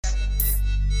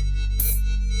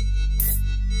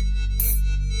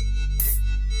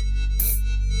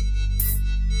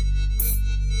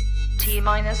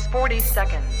T-minus 40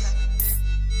 seconds.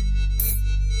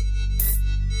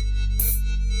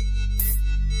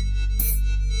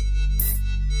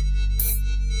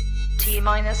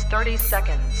 T-minus 30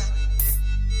 seconds.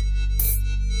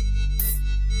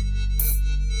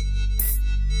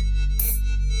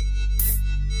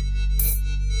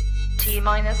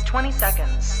 T-minus 20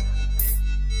 seconds.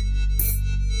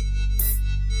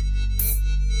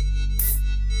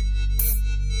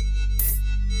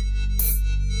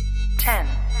 Ten,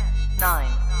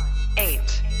 9, 8,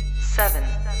 7,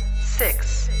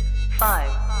 6,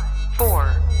 5,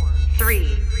 4,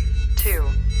 3, 2,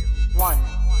 1,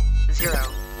 0.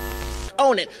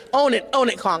 Own it, own it, own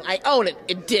it, Kong. I own it.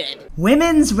 It did.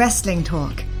 Women's Wrestling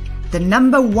Talk, the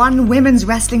 #1 women's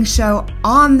wrestling show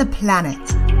on the planet.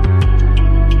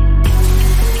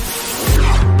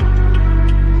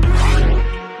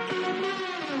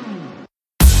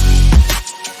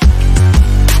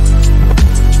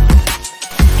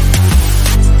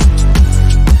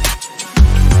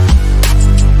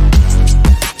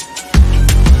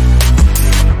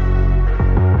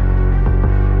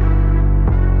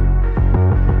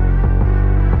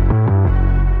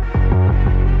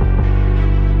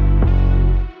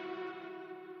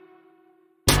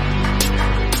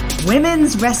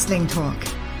 Women's Wrestling Talk,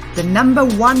 the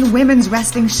 #1 women's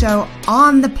wrestling show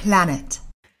on the planet.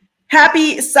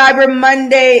 Happy Cyber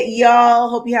Monday, y'all.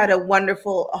 Hope you had a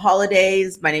wonderful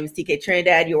holidays. My name is TK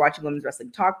Trinidad. You're watching Women's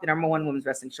Wrestling Talk, the #1 women's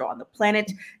wrestling show on the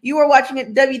planet. You are watching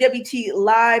it WWT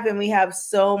live, and we have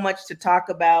so much to talk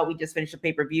about. We just finished a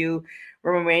pay-per-view.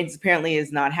 Roman Reigns apparently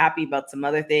is not happy about some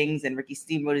other things, and Ricky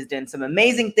Steamboat is doing some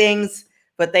amazing things.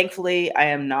 But thankfully, I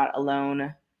am not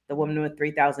alone. The woman with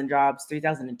 3,000 jobs,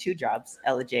 3,002 jobs,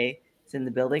 Ella J, is in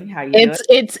the building. How you doing?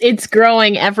 It's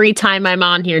growing every time I'm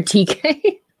on here,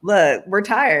 TK. Look, we're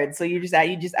tired, so you just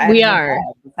add. We are.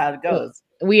 That's how it goes.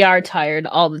 We are tired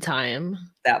all the time.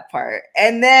 That part.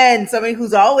 And then somebody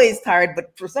who's always tired,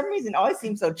 but for some reason always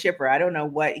seems so chipper. I don't know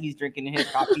what he's drinking in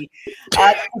his coffee.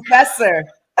 Professor,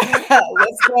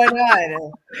 what's going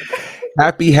on?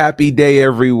 Happy day,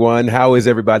 everyone. How is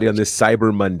everybody on this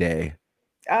Cyber Monday?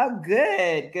 Oh,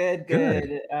 good.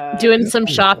 Doing some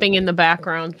shopping in the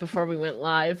background before we went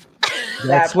live.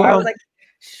 That's why I was like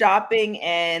shopping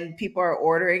and people are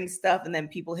ordering stuff, and then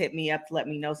people hit me up to let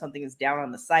me know something is down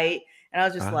on the site. And I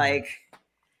was just like,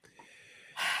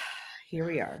 here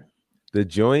we are. The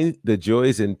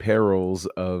joys and perils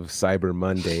of Cyber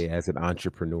Monday as an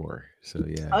entrepreneur. So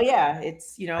yeah. Oh yeah.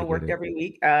 It's, worked every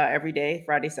week, every day,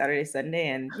 Friday, Saturday, Sunday.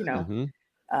 And,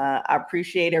 I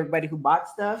appreciate everybody who bought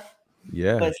stuff.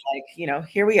 Yeah. But it's like,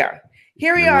 here we are.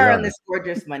 Here we are on this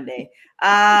gorgeous Monday.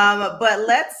 But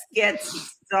let's get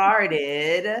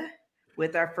started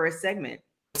with our first segment.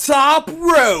 Top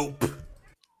rope.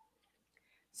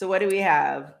 So what do we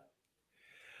have?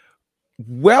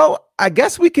 Well, I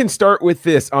guess we can start with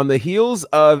this. On the heels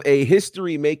of a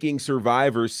history-making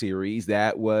Survivor Series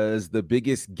that was the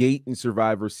biggest gate in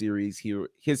Survivor Series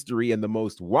history and the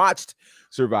most watched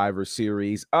Survivor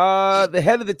Series, the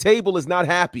head of the table is not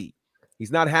happy.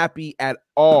 He's not happy at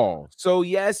all. So,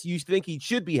 yes, you think he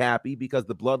should be happy because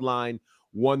the Bloodline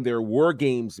won their War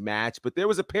Games match, but there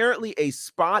was apparently a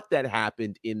spot that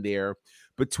happened in there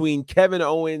between Kevin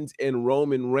Owens and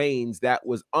Roman Reigns that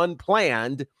was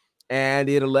unplanned, and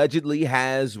it allegedly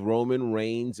has Roman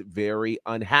Reigns very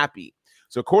unhappy.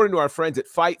 So according to our friends at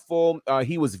Fightful,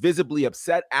 he was visibly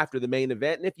upset after the main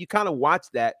event. And if you kind of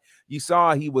watched that, you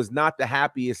saw he was not the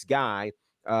happiest guy,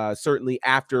 certainly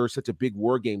after such a big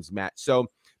War Games match. So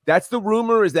that's the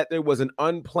rumor, is that there was an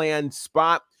unplanned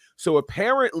spot. So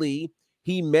apparently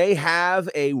he may have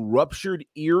a ruptured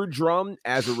eardrum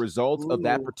as a result of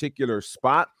that particular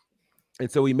spot.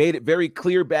 And so he made it very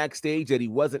clear backstage that he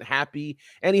wasn't happy,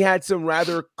 and he had some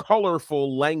rather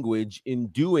colorful language in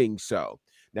doing so.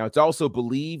 Now, it's also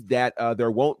believed that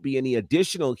there won't be any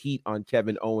additional heat on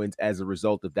Kevin Owens as a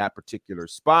result of that particular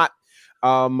spot.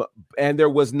 And there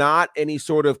was not any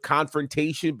sort of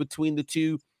confrontation between the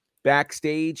two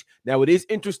backstage. Now, it is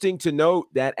interesting to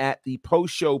note that at the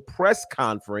post-show press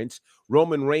conference,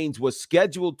 Roman Reigns was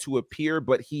scheduled to appear,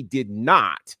 but he did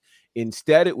not.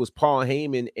 Instead, it was Paul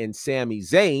Heyman and Sami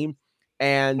Zayn,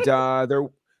 and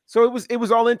so it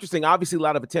was all interesting. Obviously, a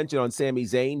lot of attention on Sami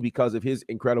Zayn because of his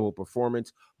incredible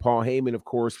performance. Paul Heyman, of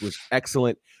course, was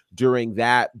excellent during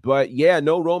that. But yeah,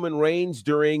 no Roman Reigns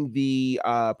during the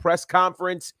press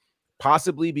conference,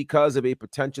 possibly because of a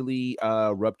potentially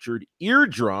ruptured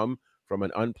eardrum from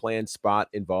an unplanned spot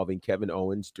involving Kevin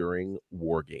Owens during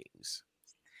War Games.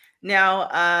 Now,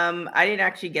 I didn't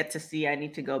actually get to see. I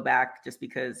need to go back just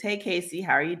because. Hey, Casey,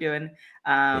 how are you doing?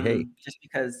 Hey. Just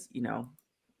because,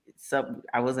 so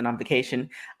I wasn't on vacation.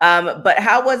 But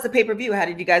how was the pay-per-view? How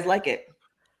did you guys like it?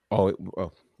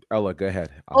 Oh, Ella, go ahead.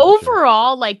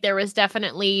 Overall, like there was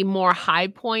definitely more high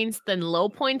points than low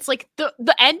points. Like the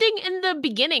ending and the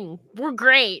beginning were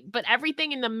great, but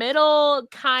everything in the middle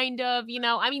kind of,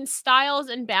 I mean, Styles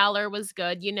and Balor was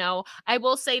good. I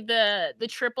will say the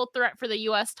triple threat for the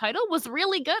US title was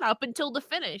really good up until the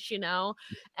finish,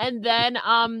 and then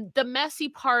the messy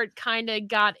part kind of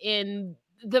got in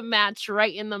the match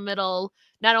right in the middle,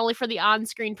 not only for the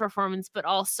on-screen performance, but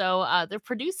also the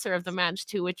producer of the match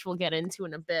too, which we'll get into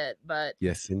in a bit. But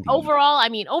Yes, indeed. overall,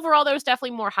 there was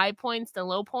definitely more high points than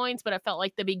low points, but I felt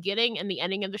like the beginning and the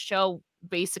ending of the show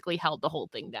basically held the whole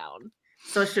thing down.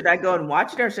 So should I go and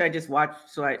watch it, or should I just watch?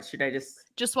 Should I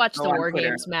just watch the on War Twitter?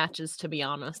 Games matches? To be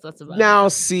honest, that's about Now, it.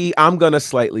 see, I'm gonna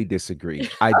slightly disagree.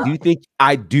 I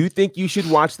do think you should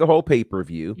watch the whole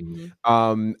pay-per-view.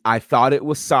 Mhm. I thought it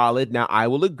was solid. Now, I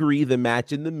will agree the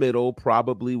match in the middle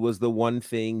probably was the one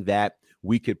thing that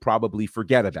we could probably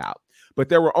forget about. But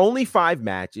there were only 5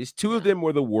 matches. 2 of them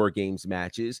were the War Games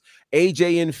matches.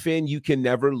 AJ and Finn, you can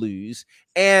never lose.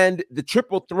 And the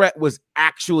triple threat was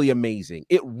actually amazing.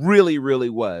 It really, really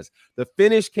was. The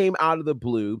finish came out of the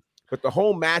blue, but the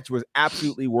whole match was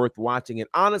absolutely worth watching. And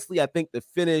honestly, I think the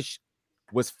finish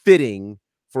was fitting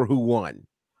for who won.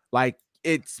 Like,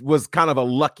 it was kind of a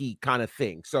lucky kind of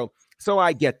thing. So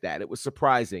I get that. It was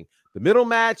surprising. The middle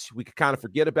match, we could kind of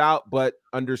forget about, but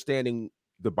understanding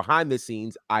the behind the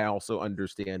scenes, I also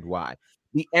understand why.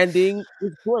 The ending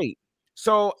is great.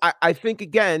 So I think,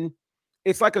 again,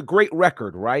 it's like a great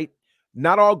record, right?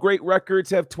 Not all great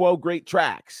records have 12 great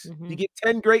tracks. You get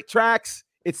 10 great tracks,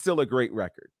 it's still a great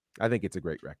record. I think it's a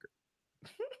great record.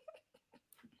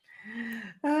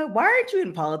 Why aren't you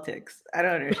in politics? I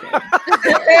don't understand.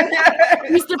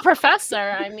 He's the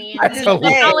professor. I mean, the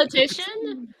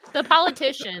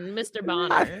politician, Mr.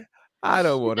 Bonner. I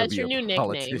don't want to That's be your a new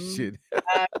politician.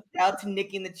 Out to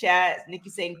Nikki in the chat.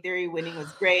 Nikki saying Theory winning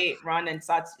was great. Ronda and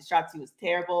Shotzi was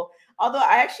terrible. Although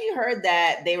I actually heard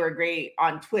that they were great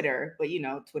on Twitter, but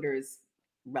Twitter is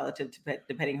relative to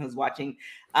depending who's watching.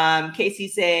 Casey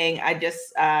saying I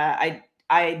just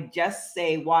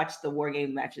say watch the War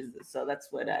Game matches. So that's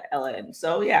what Ella and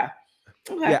so yeah.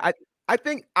 Okay. Yeah, I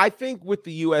think with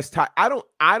the US title,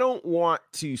 I don't want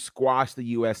to squash the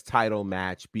US title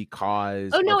match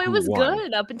because it was won.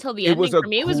 good up until the ending for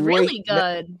me. It was really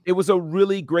good. It was a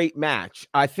really great match.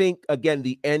 I think, again,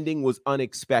 the ending was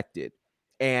unexpected.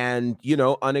 And,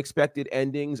 unexpected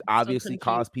endings obviously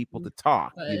cause people to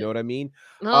talk. You know what I mean?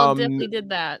 Well, definitely did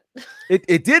that.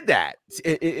 It did that.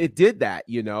 It did that,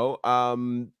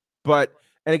 But,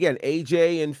 and again,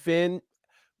 AJ and Finn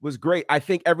was great. I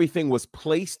think everything was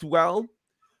placed well.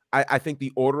 I think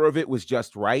the order of it was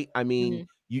just right. I mean,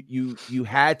 you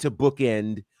had to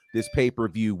bookend this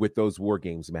pay-per-view with those War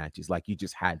Games matches. Like, you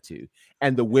just had to.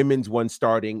 And the women's one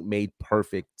starting made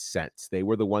perfect sense. They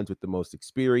were the ones with the most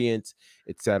experience,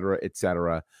 et cetera, et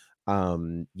cetera.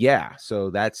 Yeah, so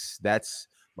that's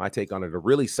my take on it. A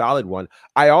really solid one.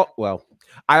 I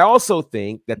also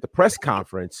think that the press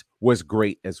conference was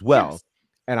great as well. Yes.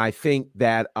 And I think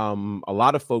that a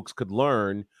lot of folks could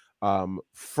learn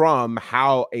from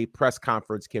how a press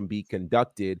conference can be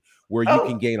conducted, where you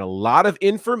can gain a lot of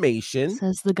information.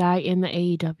 Says the guy in the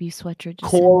AEW sweatshirt.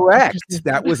 Correct.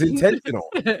 That was intentional.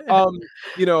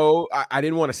 I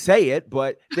didn't want to say it,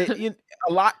 but a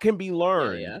lot can be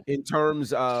learned in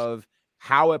terms of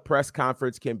how a press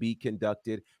conference can be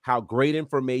conducted, how great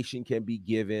information can be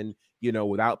given,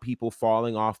 without people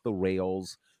falling off the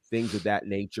rails, things of that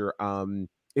nature.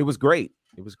 It was great.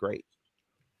 It was great.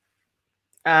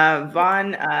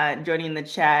 Vaughn joining in the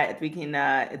chat.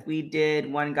 If we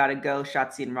did One Gotta Go,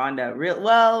 Shotzi and Ronda. I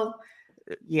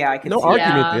can see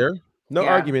argument there. No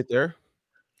argument there.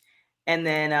 And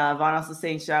then Vaughn also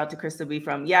saying shout out to Crystal B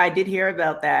from I did hear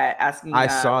about that. I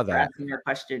saw that. Asking her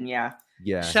question. Yeah.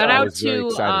 Shout out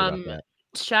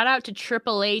to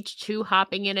Triple H too,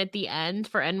 hopping in at the end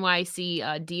for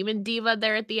NYC Demon Diva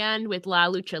there at the end with La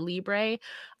Lucha Libre.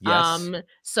 Yes.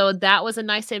 So that was a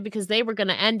nice save because they were going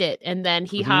to end it, and then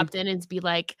he hopped in and be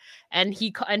like, and he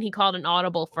called an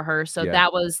audible for her. So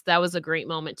that was a great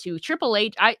moment too. Triple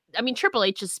H, I mean Triple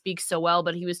H just speaks so well,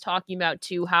 but he was talking about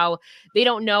too how they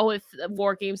don't know if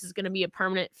War Games is going to be a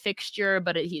permanent fixture,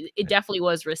 but it definitely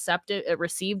was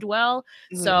received well.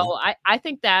 So I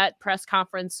think that press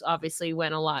conference obviously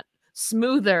went a lot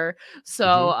smoother.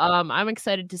 So I'm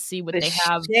excited to see what they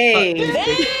have.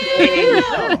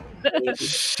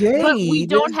 But we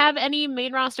don't have any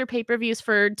main roster pay-per-views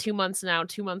for 2 months now.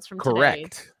 2 months from today.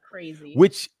 Crazy.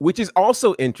 which is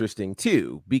also interesting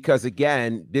too, because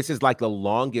again, this is like the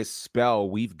longest spell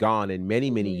we've gone in many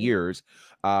years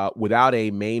without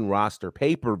a main roster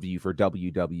pay-per-view for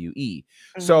WWE.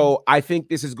 So I think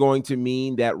this is going to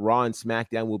mean that Raw and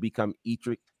SmackDown will become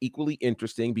equally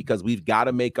interesting, because we've got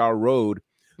to make our road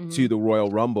to the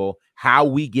Royal Rumble. How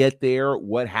we get there,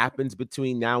 what happens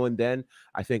between now and then,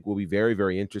 I think will be very,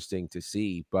 very interesting to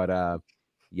see. But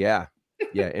yeah,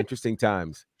 interesting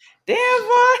times. Damn,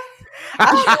 boy.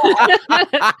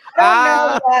 I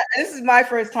don't know. This is my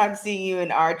first time seeing you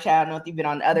in our chat. I don't know if you've been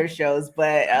on other shows,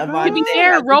 but to be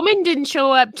fair, Roman didn't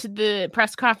show up to the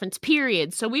press conference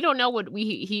period, so we don't know what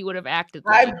he would have acted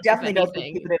like. I definitely don't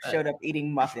think people that showed up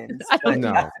eating muffins. I don't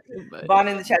know. Vaughn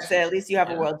in the chat said, at least you have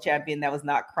a world champion that was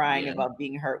not crying about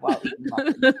being hurt while eating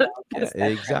muffins. So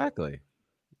Exactly.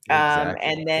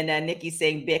 And then Nikki's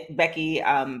saying Becky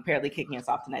apparently kicking us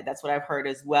off tonight. That's what I've heard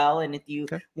as well. And if you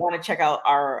want to check out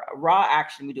our Raw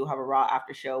action, we do have a Raw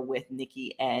after show with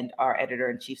Nikki and our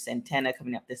editor-in-chief Santana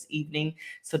coming up this evening.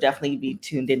 So definitely be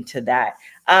tuned into that.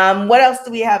 What else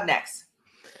do we have next?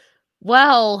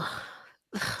 Well,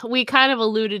 we kind of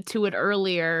alluded to it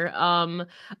earlier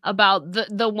about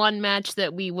the one match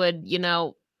that we would,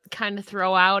 kind of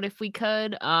throw out if we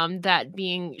could, that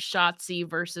being Shotzi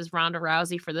versus Ronda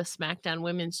Rousey for the SmackDown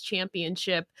Women's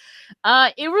Championship.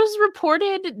 It was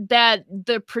reported that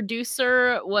the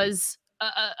producer was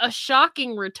a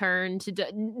shocking return to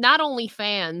not only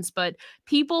fans, but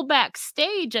people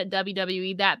backstage at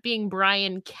WWE, that being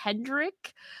Brian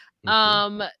Kendrick.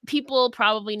 People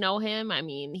probably know him. I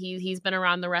mean, he's been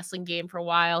around the wrestling game for a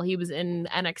while. He was in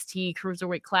NXT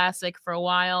Cruiserweight Classic for a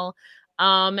while.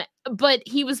 But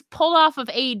he was pulled off of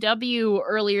AEW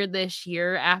earlier this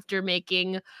year after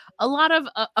making a lot of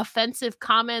offensive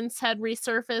comments had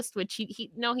resurfaced, which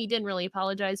he didn't really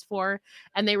apologize for,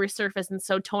 and they resurfaced. And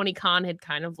so Tony Khan had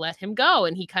kind of let him go,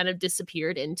 and he kind of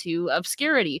disappeared into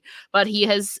obscurity. But he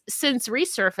has since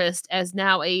resurfaced as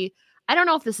now I don't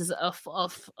know if this is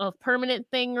a permanent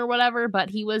thing or whatever,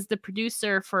 but he was the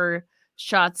producer for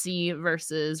Shotzi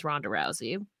versus Ronda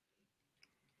Rousey.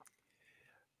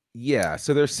 Yeah,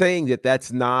 so they're saying that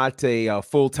that's not a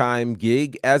full-time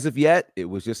gig as of yet. It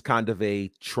was just kind of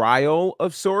a trial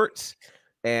of sorts.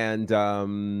 And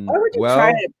why would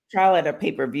you trial at a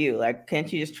pay-per-view? Like,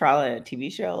 can't you just trial at a TV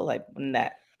show? Like, wouldn't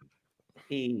that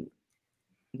be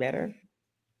better?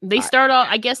 They start off.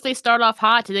 I guess they start off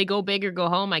hot. Do they go big or go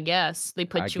home? I guess they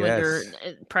put you under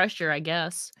pressure. I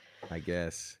guess.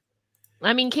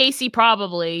 I mean, Casey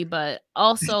probably, but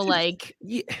also like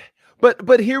yeah.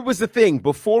 But here was the thing.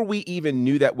 Before we even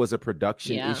knew that was a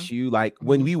production issue, like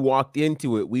when we walked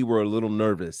into it, we were a little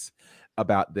nervous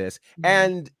about this.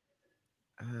 And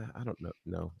I don't know.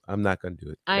 No, I'm not going to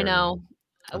do it. I know.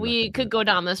 We could go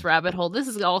down this rabbit hole. This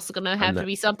is also going to have to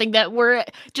be something that we're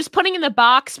just putting in the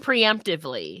box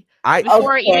preemptively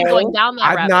before even going down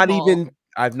that rabbit hole.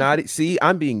 I've not. See,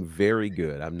 I'm being very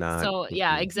good. I'm not. So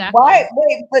yeah, exactly. Why?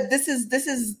 Wait, but this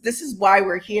is why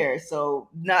we're here. So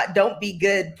don't be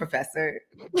good, Professor.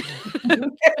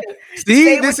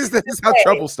 See, this is how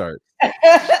trouble starts.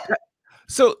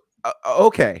 So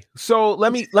okay, so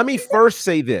let me first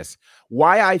say this.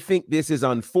 Why I think this is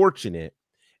unfortunate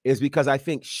is because I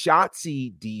think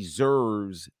Shotzi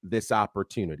deserves this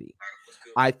opportunity.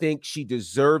 I think she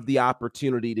deserved the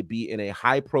opportunity to be in a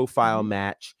high-profile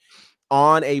match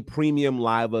on a premium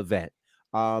live event,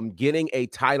 getting a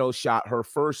title shot, her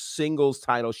first singles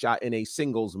title shot in a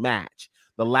singles match.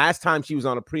 The last time she was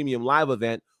on a premium live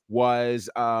event was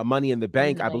Money in the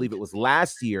Bank. I believe it was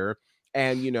last year.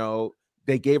 And,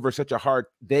 they gave her such a hard,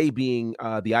 they being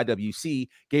the IWC,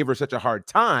 gave her such a hard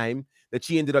time that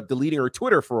she ended up deleting her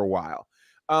Twitter for a while.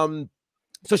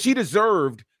 So she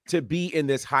deserved to be in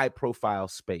this high profile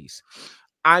space.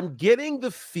 I'm getting the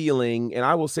feeling, and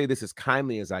I will say this as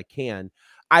kindly as I can,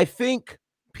 I think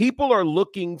people are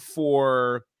looking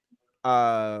for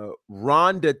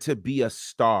Ronda to be a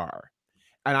star.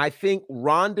 And I think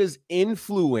Ronda's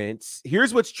influence,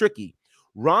 here's what's tricky.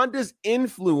 Ronda's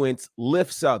influence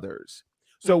lifts others.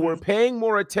 So we're paying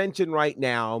more attention right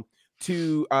now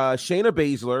to Shayna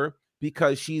Baszler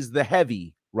because she's the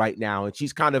heavy right now. And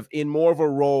she's kind of in more of a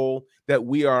role that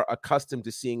we are accustomed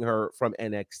to seeing her from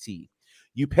NXT.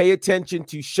 You pay attention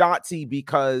to Shotzi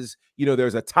because,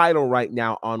 there's a title right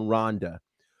now on Ronda.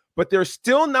 But there's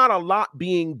still not a lot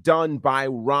being done by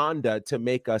Ronda to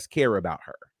make us care about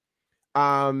her.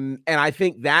 And I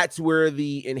think that's where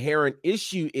the inherent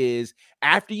issue is.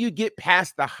 After you get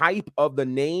past the hype of the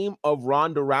name of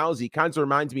Ronda Rousey, kind of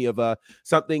reminds me of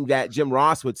something that Jim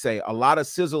Ross would say, a lot of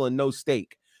sizzle and no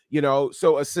steak.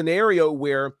 So a scenario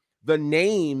where the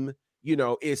name,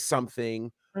 is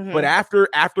something, But after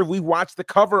we watch the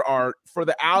cover art for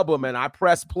the album and I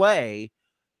press play,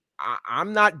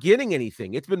 I'm not getting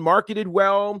anything. It's been marketed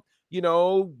well,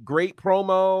 great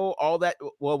promo, all that.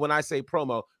 Well, when I say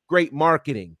promo, great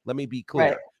marketing. Let me be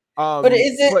clear. Right. But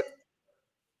is it?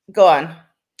 Go on.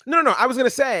 No. I was gonna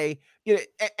say,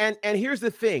 and here's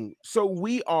the thing. So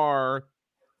we are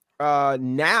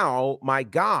now, my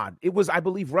God, it was, I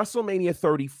believe, WrestleMania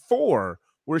 34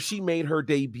 where she made her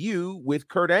debut with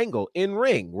Kurt Angle in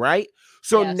ring, right?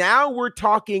 So now we're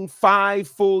talking 5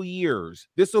 full years.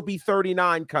 This will be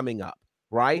 39 coming up,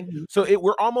 right? So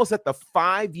we're almost at the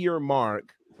 5-year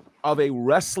mark of a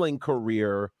wrestling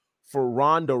career for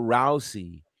Ronda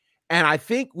Rousey. And I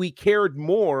think we cared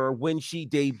more when she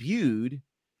debuted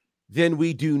than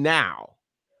we do now.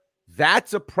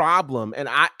 That's a problem.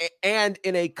 And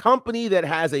in a company that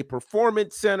has a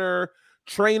performance center,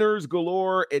 trainers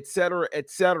galore, et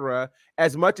cetera,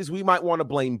 as much as we might want to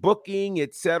blame booking,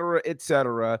 et cetera,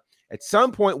 at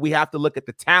some point we have to look at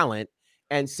the talent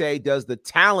and say, does the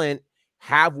talent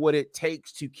have what it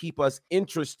takes to keep us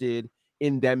interested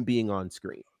in them being on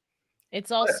screen? It's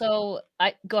also,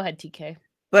 go ahead, TK.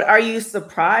 But are you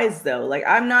surprised though? Like,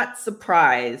 I'm not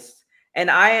surprised. And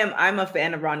I'm a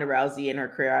fan of Ronda Rousey and her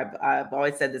career. I've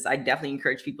always said this. I definitely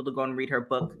encourage people to go and read her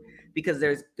book because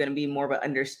there's going to be more of an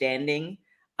understanding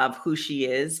of who she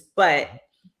is. But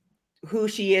who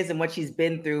she is and what she's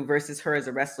been through versus her as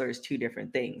a wrestler is 2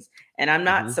 different things. And I'm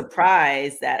not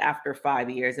surprised that after 5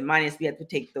 years, and minus we have to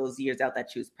take those years out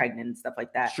that she was pregnant and stuff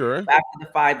like that. Sure. But after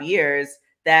the 5 years,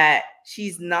 that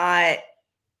she's not,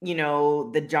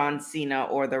 the John Cena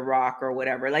or The Rock or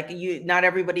whatever. Like, not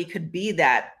everybody could be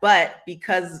that, but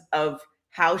because of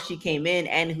how she came in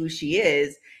and who she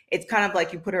is, it's kind of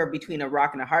like you put her between a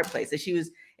rock and a hard place.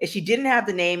 If she didn't have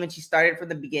the name and she started from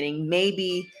the beginning,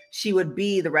 maybe she would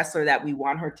be the wrestler that we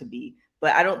want her to be.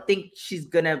 But I don't think she's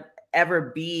gonna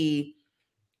ever be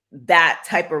that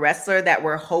type of wrestler that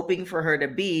we're hoping for her to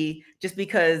be, just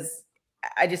because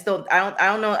I don't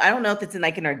know if it's in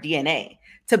our DNA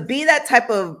to be that type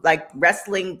of like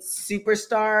wrestling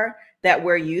superstar that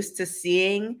we're used to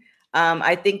seeing.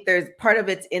 I think there's part of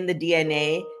it's in the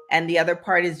DNA, and the other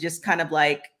part is just kind of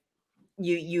like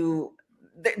there's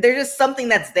just something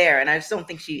that's there, and I don't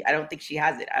think she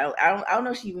has it. I don't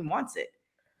know if she even wants it.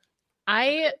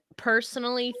 I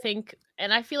personally think,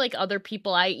 and I feel like other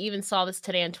people, I even saw this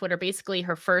today on Twitter, basically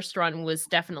her first run was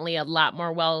definitely a lot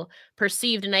more well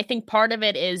perceived. And I think part of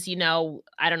it is,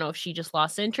 I don't know if she just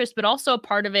lost interest, but also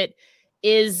part of it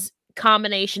is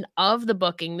combination of the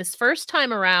booking. This first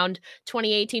time around,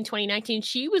 2018, 2019,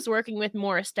 she was working with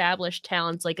more established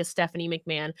talents like a Stephanie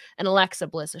McMahon, an Alexa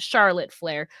Bliss, a Charlotte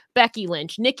Flair, Becky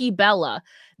Lynch, Nikki Bella.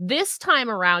 This time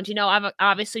around,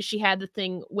 obviously she had the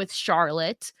thing with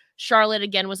Charlotte. Charlotte,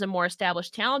 again, was a more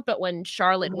established talent, but when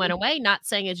Charlotte went away, not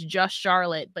saying it's just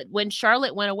Charlotte, but when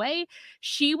Charlotte went away,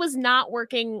 she was not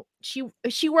working.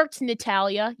 She worked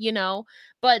Natalya,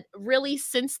 but really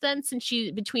since then,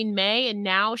 between May and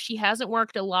now, she hasn't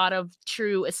worked a lot of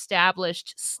true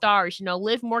established stars.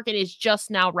 Liv Morgan is just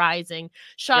now rising.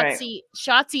 Shotzi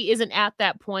isn't at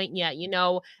that point yet.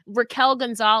 Raquel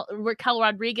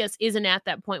Rodriguez isn't at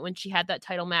that point when she had that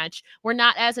title match. We're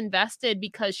not as invested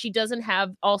because she doesn't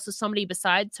have also somebody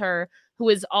besides her who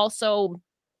is also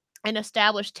an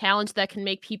established talent that can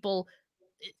make people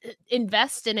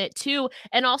invest in it too.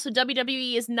 And also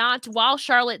WWE is not, while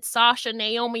Charlotte, Sasha,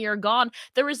 Naomi are gone,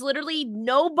 there is literally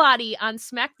nobody on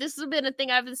Smack. This has been a thing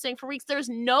I've been saying for weeks. There's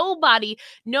nobody,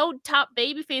 no top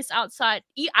babyface outside.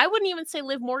 I wouldn't even say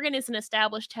Liv Morgan is an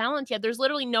established talent yet. There's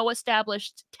literally no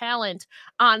established talent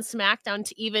on SmackDown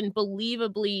to even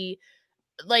believably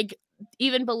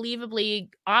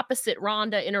opposite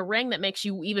Ronda in a ring that makes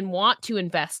you even want to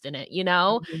invest in it,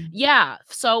 Yeah.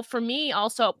 So for me,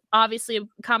 also, obviously, a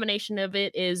combination of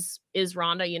it is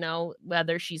Ronda,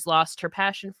 whether she's lost her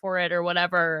passion for it or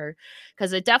whatever,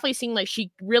 because it definitely seemed like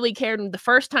she really cared the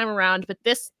first time around, but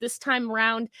this time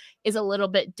around is a little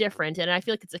bit different. And I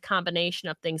feel like it's a combination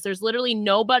of things. There's literally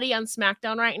nobody on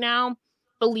SmackDown right now,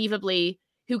 believably,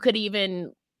 who could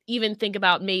even think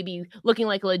about maybe looking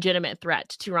like a legitimate threat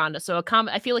to Ronda. So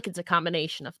I feel like it's a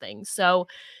combination of things. So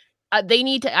they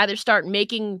need to either start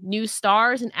making new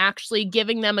stars and actually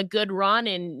giving them a good run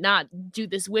and not do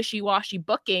this wishy-washy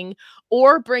booking,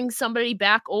 or bring somebody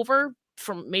back over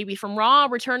from Raw,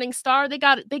 returning star. They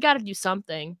got to do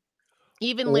something.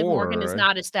 Even Liv Morgan is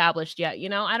not established yet.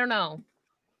 I don't know.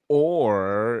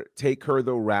 Or take her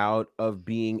the route of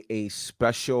being a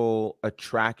special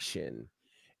attraction.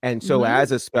 And so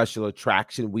as a special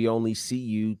attraction, we only see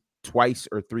you 2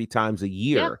 or 3 times a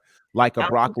year, like a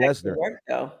Brock Lesnar.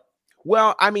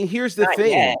 Well, I mean, here's the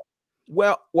thing.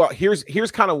 Well,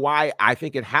 here's kind of why I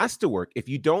think it has to work. If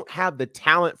you don't have the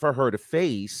talent for her to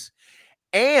face,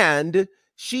 and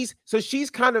she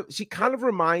kind of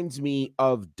reminds me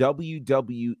of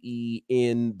WWE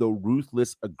in the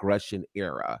ruthless aggression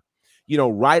era.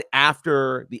 Right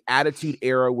after the Attitude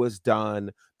Era was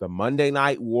done, the Monday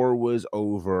Night War was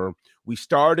over. We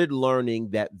started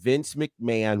learning that Vince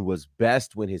McMahon was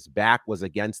best when his back was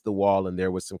against the wall and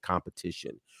there was some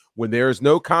competition. When there's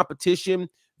no competition,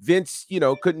 Vince,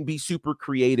 couldn't be super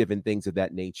creative and things of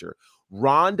that nature.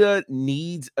 Ronda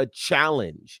needs a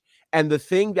challenge. And the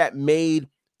thing that made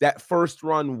that first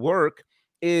run work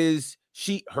is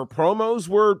her promos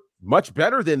were much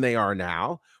better than they are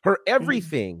now. Her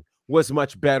everything was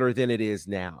much better than it is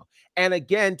now. And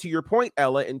again, to your point,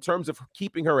 Ella, in terms of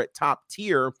keeping her at top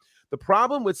tier, the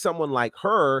problem with someone like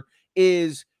her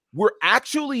is we're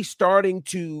actually starting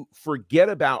to forget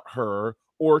about her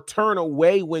or turn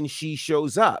away when she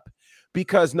shows up.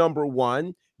 Because number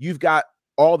one, you've got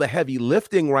all the heavy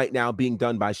lifting right now being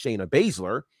done by Shayna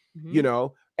Baszler,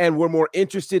 and we're more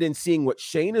interested in seeing what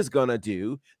Shayna's gonna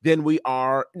do than we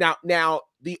are now.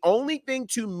 The only thing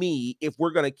to me, if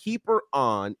we're gonna keep her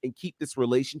on and keep this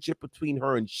relationship between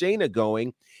her and Shayna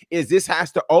going, is this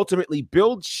has to ultimately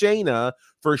build Shayna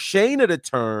for Shayna to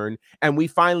turn, and we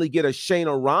finally get a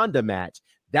Shayna Ronda match.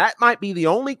 That might be the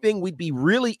only thing we'd be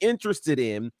really interested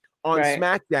in on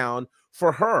SmackDown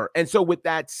for her. And so with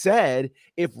that said,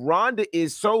 if Ronda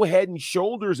is so head and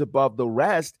shoulders above the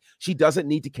rest, she doesn't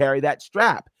need to carry that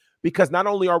strap, because not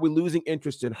only are we losing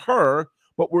interest in her,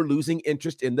 but we're losing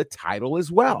interest in the title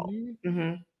as well.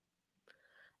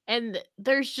 And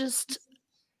there's just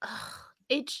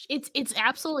it's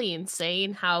absolutely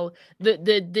insane how the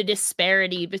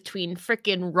disparity between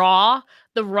freaking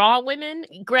the Raw women.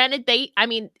 Granted,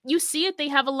 you see it, they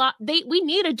have a lot. We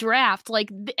need a draft,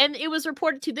 and it was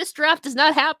reported to, this draft is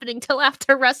not happening till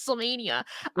after WrestleMania.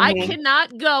 I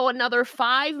cannot go another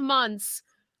 5 months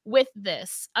with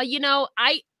this.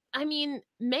 I mean,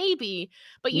 maybe,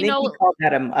 but Nikki called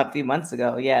that a few months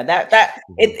ago. Yeah,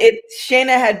 if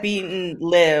Shayna had beaten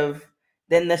Liv,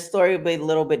 then the story would be a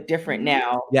little bit different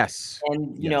now. Yes.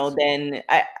 And then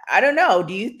I don't know.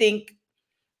 Do you think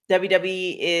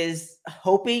WWE is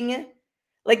hoping,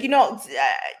 do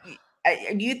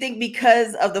you think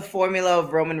because of the formula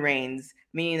of Roman Reigns,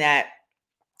 meaning that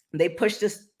they pushed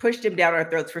him down our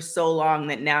throats for so long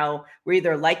that now we're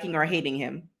either liking or hating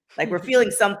him? Like, we're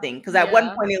feeling something, because at one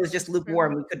point it was just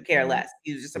lukewarm. We could care less.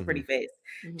 He was just a pretty face.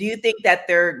 Do you think that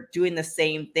they're doing the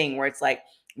same thing, where it's like,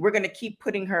 we're going to keep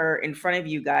putting her in front of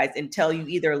you guys until you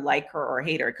either like her or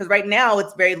hate her? Because right now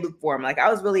it's very lukewarm. Like,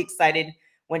 I was really excited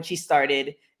when she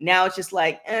started. Now it's just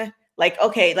like,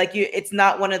 okay, it's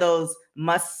not one of those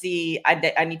must see.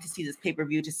 I need to see this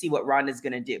pay-per-view to see what Ronda's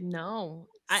going to do. No.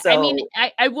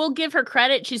 I will give her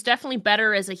credit. She's definitely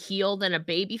better as a heel than a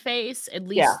baby face. At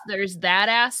least there's that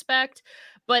aspect.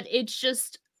 But it's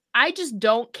just, I just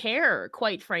don't care,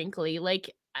 quite frankly.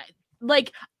 Like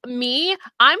me,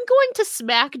 I'm going to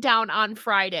SmackDown on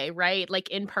Friday, right? Like,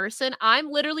 in person.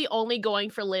 I'm literally only going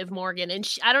for Liv Morgan, and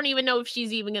I don't even know if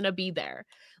she's even going to be there.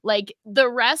 Like, the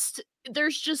rest,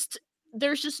 there's just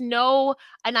no,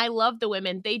 and I love the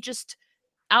women. They just,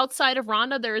 outside of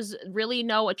Ronda, there's really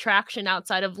no attraction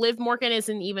outside of Liv Morgan.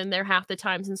 Isn't even there half the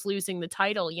time since losing the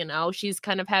title. She's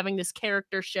kind of having this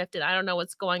character shift, and I don't know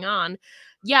what's going on.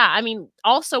 Yeah, I mean,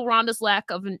 also Ronda's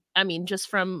lack of, just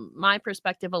from my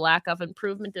perspective, a lack of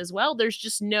improvement as well. There's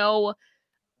just no,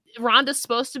 Ronda's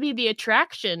supposed to be the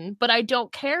attraction, but I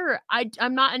don't care.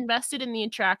 I'm not invested in the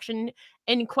attraction,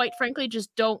 and quite frankly,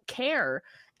 just don't care.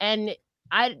 And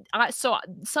so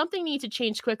something needs to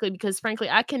change quickly, because frankly,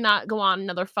 I cannot go on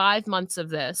another 5 months of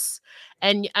this.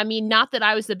 And I mean, not that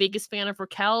I was the biggest fan of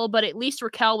Raquel, but at least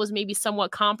Raquel was maybe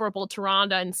somewhat comparable to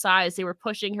Ronda in size. They were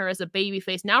pushing her as a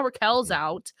babyface. Now Raquel's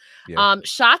out.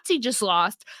 Shotzi just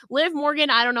lost. Liv Morgan,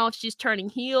 I don't know if she's turning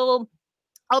heel.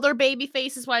 Other baby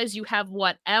faces wise, you have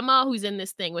Emma, who's in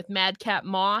this thing with Madcap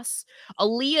Moss.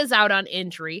 Aaliyah's out on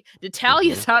injury.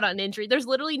 Natalia's out on injury. There's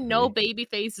literally no baby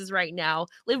faces right now.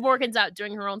 Liv Morgan's out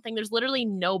doing her own thing. There's literally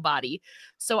nobody.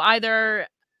 So either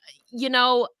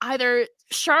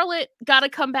Charlotte got to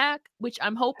come back, which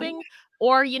I'm hoping,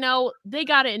 or, they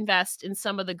got to invest in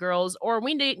some of the girls, or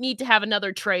we need to have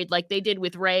another trade like they did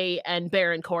with Ray and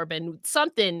Baron Corbin.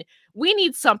 Something. We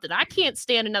need something. I can't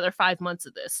stand another 5 months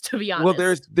of this, to be honest.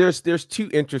 Well, there's two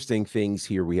interesting things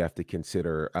here we have to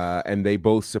consider, and they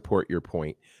both support your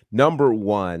point. Number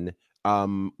one,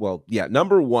 when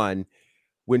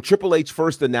Triple H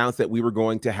first announced that we were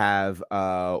going to have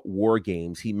War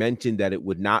Games, he mentioned that it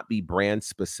would not be brand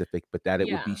specific, but that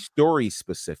it would be story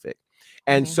specific.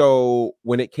 And so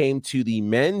when it came to the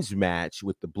men's match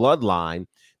with the Bloodline,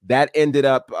 that ended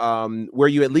up where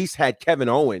you at least had Kevin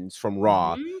Owens from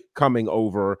Raw coming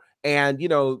over. And,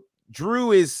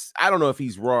 Drew is, I don't know if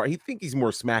he's Raw. I think he's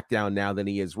more SmackDown now than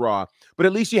he is Raw. But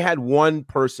at least you had one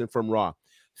person from Raw.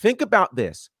 Think about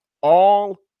this.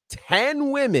 All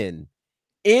 10 women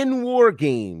in War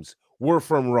Games were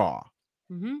from Raw.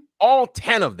 All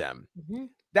 10 of them.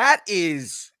 That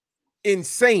is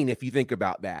insane if you think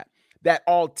about that. That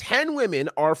all 10 women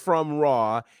are from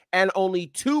Raw and only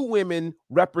 2 women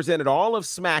represented all of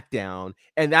SmackDown,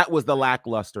 and that was the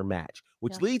lackluster match,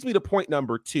 which leads me to point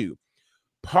number 2.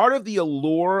 Part of the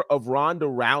allure of Ronda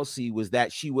Rousey was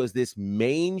that she was this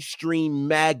mainstream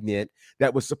magnet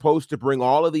that was supposed to bring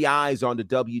all of the eyes onto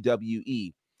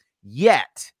WWE.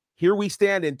 Yet, here we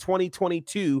stand in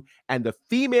 2022, and the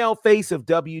female face of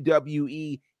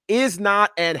WWE is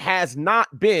not and has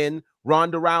not been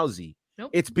Ronda Rousey.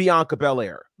 It's Bianca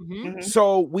Belair.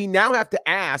 So we now have to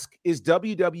ask, is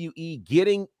WWE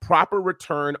getting proper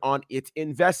return on its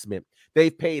investment?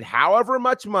 They've paid however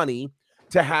much money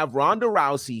to have Ronda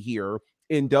Rousey here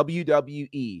in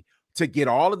WWE to get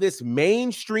all of this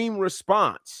mainstream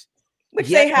response. Which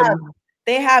they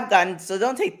have gotten. So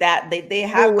don't take that. They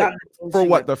have gotten. For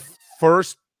what, the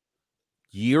first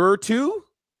year or two?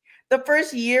 The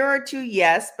first year or two,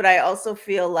 yes. But I also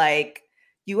feel like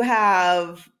you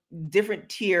have different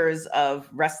tiers of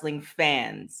wrestling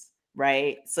fans,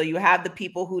 right? So you have the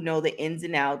people who know the ins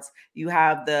and outs. You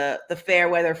have the fair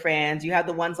weather fans. You have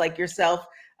the ones like yourself,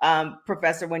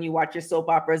 Professor, when you watch your soap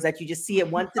operas that you just see it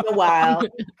once in a while.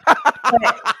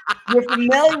 But you're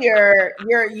familiar.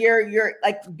 You're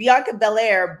like Bianca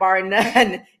Belair, bar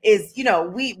none, is,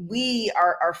 we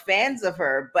are fans of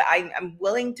her, but I'm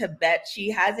willing to bet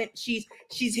she's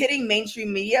hitting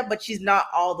mainstream media, but she's not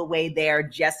all the way there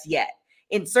just yet.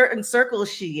 In certain circles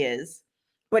she is,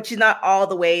 but she's not all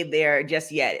the way there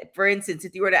just yet. For instance,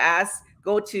 if you were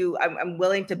to I'm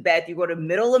willing to bet you go to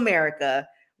Middle America,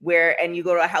 and you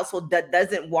go to a household that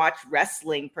doesn't watch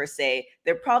wrestling per se,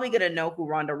 they're probably going to know who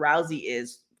Ronda Rousey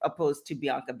is opposed to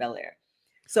Bianca Belair.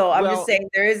 So I'm just saying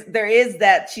there is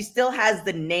that she still has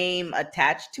the name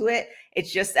attached to it.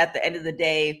 It's just at the end of the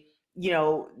day,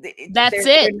 that's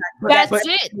it.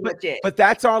 But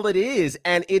that's all it is.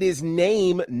 And it is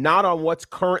name not on what's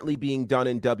currently being done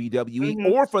in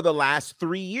WWE or for the last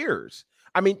 3 years.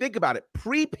 I mean, think about it.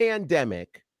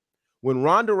 Pre-pandemic, when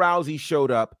Ronda Rousey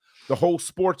showed up, the whole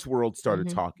sports world started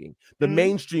talking. The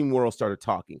mainstream world started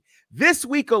talking. This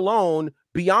week alone,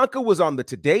 Bianca was on the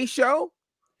Today Show.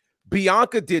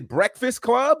 Bianca did Breakfast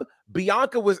Club.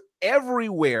 Bianca was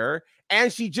everywhere.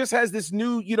 And she just has this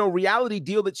new, reality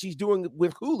deal that she's doing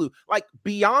with Hulu. Like,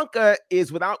 Bianca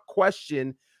is without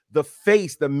question the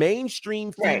face, the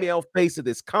mainstream female face of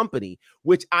this company,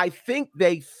 which I think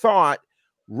they thought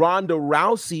Ronda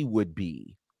Rousey would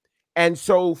be. And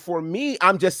so for me,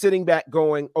 I'm just sitting back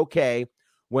going, okay,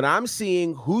 when I'm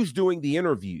seeing who's doing the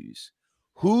interviews,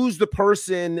 who's the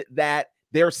person that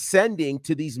they're sending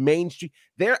to these mainstream,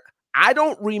 I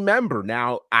don't remember.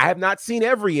 Now, I have not seen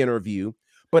every interview,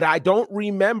 but I don't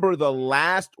remember the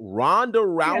last Ronda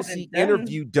Rousey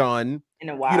interview done in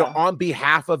a while, on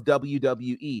behalf of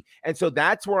WWE. And so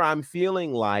that's where I'm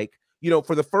feeling like,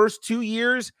 for the first 2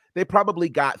 years, they probably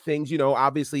got things,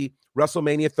 obviously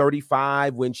WrestleMania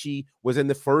 35 when she was in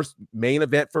the first main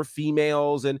event for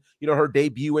females and, her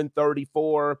debut in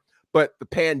 34. But the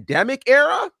pandemic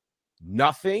era,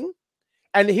 nothing.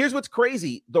 And here's what's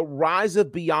crazy. The rise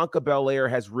of Bianca Belair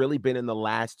has really been in the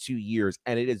last 2 years,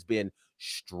 and it has been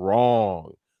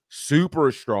strong,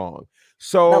 super strong.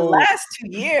 So the last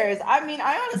 2 years, I mean,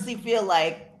 I honestly feel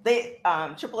like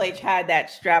Triple H had that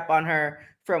strap on her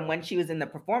from when she was in the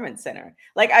Performance Center.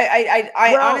 Like,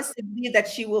 I honestly believe that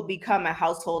she will become a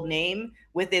household name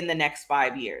within the next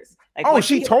 5 years. Like,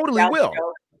 she totally will.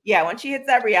 When she hits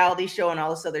that reality show and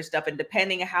all this other stuff, and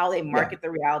depending on how they market the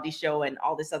reality show and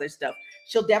all this other stuff,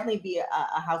 she'll definitely be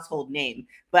a household name.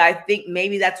 But I think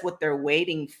maybe that's what they're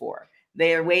waiting for.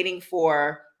 They're waiting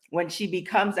for when she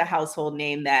becomes a household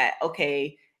name that,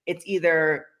 okay, it's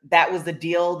either that was the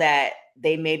deal that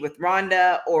they made with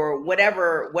Ronda or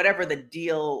whatever the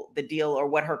deal or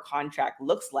what her contract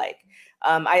looks like.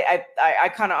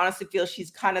 I kind of honestly feel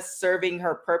she's kind of serving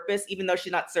her purpose, even though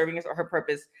she's not serving her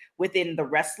purpose within the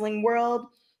wrestling world,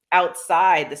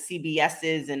 outside the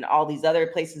CBSs and all these other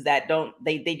places that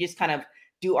they just kind of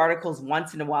do articles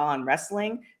once in a while on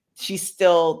wrestling. She's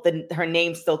still her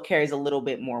name still carries a little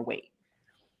bit more weight.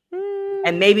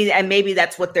 And maybe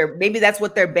that's what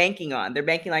they're banking on. They're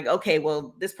banking like, okay,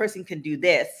 well, this person can do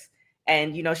this,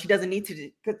 and she doesn't need to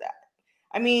do.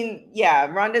 I mean, yeah,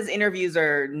 Ronda's interviews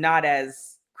are not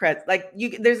as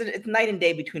it's night and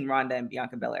day between Ronda and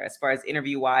Bianca Belair as far as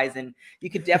interview wise, and you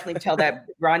could definitely tell that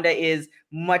Ronda is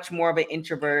much more of an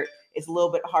introvert. It's a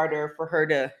little bit harder for her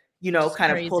to, It's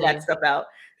kind of pull that crazy. stuff out.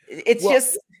 It's Well,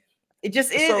 just, it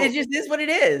just is. so- It just is what it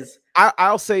is.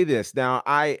 I'll say this now.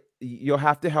 You'll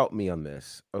have to help me on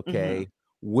this, okay?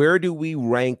 Where do we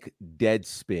rank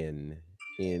Deadspin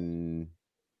in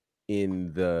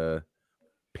the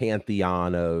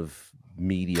pantheon of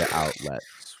media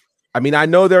outlets? I mean, I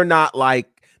know they're not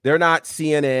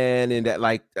CNN and that,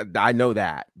 like, I know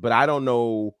that, but I don't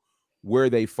know where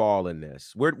they fall in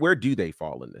this. Where do they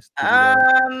fall in this? Do we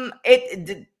know?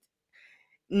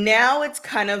 Now it's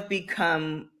kind of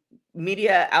become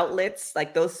media outlets,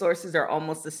 like those sources are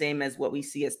almost the same as what we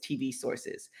see as TV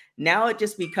sources. Now it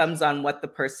just becomes on what the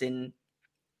person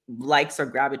likes or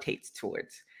gravitates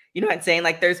towards. You know what I'm saying?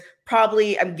 Like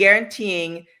I'm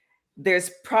guaranteeing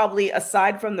there's probably,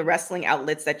 aside from the wrestling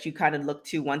outlets that you kind of look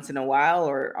to once in a while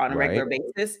or on a regular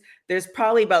basis, there's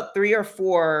probably about 3 or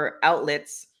 4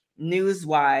 outlets news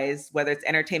wise, whether it's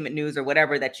entertainment news or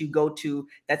whatever, that you go to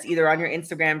that's either on your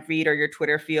Instagram feed or your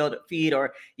Twitter feed,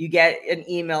 or you get an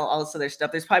email, all this other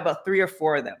stuff. There's probably about 3 or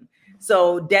 4 of them.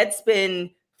 So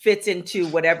Deadspin fits into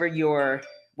whatever damn,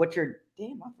 my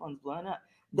phone's blowing up.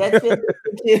 That fits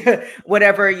into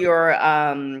whatever your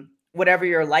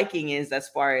liking is, as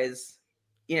far as,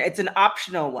 it's an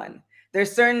optional one.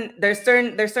 There's certain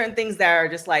things that are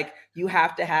just like you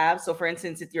have to have. So for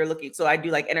instance, if you're looking, so I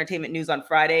do like entertainment news on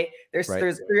Friday. There's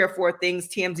 3 or 4 things.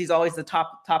 TMZ is always the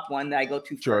top one that I go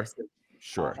to first.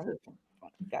 Sure.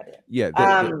 Got it. Yeah.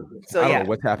 So I don't know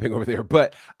what's happening over there,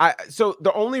 but so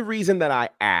the only reason that I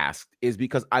asked is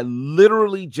because I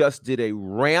literally just did a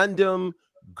random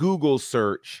Google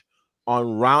search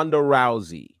on Ronda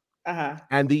Rousey.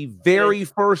 And the very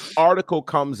first article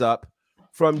comes up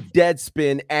from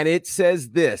Deadspin, and it says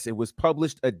this. It was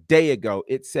published a day ago.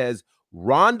 It says,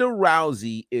 Ronda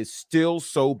Rousey is still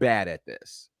so bad at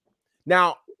this.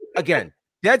 Now, again,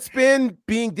 Deadspin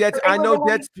being Deadspin, I know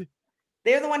Deadspin.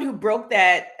 They're the one who broke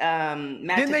that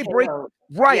match. Didn't they break?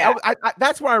 Right. Yeah.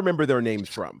 That's where I remember their names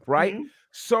from, right?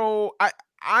 So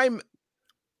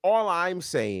all I'm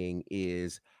saying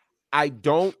is I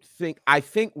think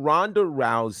Ronda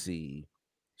Rousey,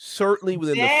 certainly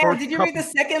within the first did you read the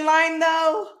second line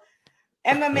though?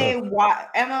 MMA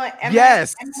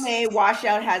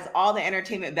washout has all the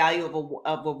entertainment value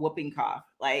of a whooping cough.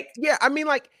 Like, yeah, I mean,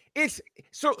 like, it's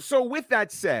so with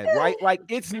that said, right? Like,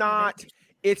 it's not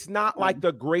like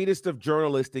the greatest of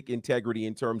journalistic integrity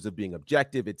in terms of being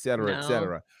objective, et cetera, et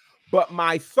cetera. But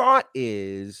my thought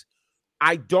is,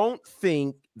 I don't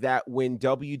think that when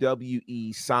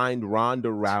WWE signed Ronda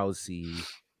Rousey,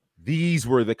 these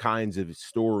were the kinds of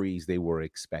stories they were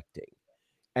expecting.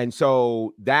 And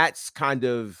so that's kind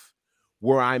of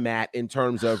where I'm at in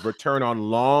terms of return on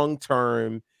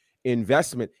long-term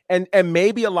investment. And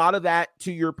maybe a lot of that,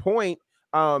 to your point,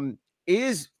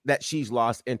 is that she's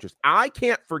lost interest. I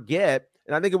can't forget,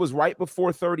 and I think it was right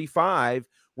before 35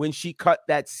 when she cut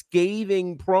that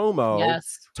scathing promo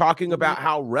talking about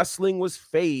how wrestling was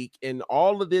fake and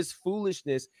all of this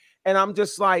foolishness. And I'm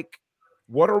just like,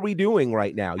 what are we doing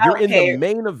right now? You're in the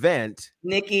main event.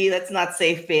 Nikki, let's not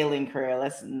say failing career.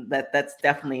 That's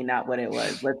definitely not what it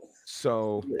was.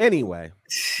 So anyway,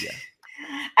 yeah.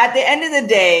 At the end of the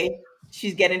day,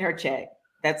 she's getting her check.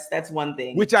 That's one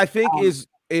thing. Which I think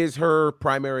is her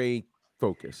primary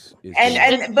focus.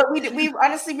 But we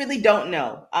honestly really don't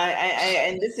know.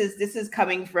 And this is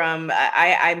coming from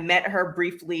I met her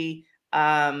briefly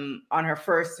on her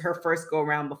first go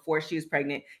around before she was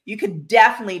pregnant. You could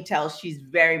definitely tell she's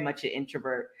very much an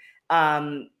introvert.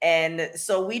 And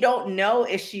so we don't know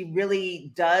if she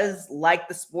really does like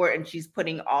the sport and she's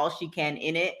putting all she can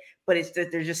in it, but it's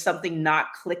that there's just something not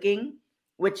clicking,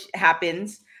 which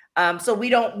happens. So we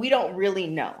don't really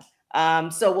know.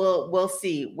 So we'll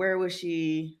see. Where was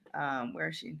she? Where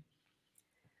is she?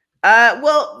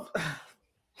 Well,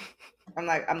 I'm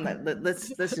like, let's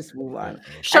just move on.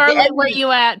 Charlotte, where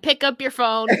you at? Pick up your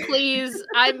phone, please.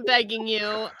 I'm begging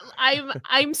you.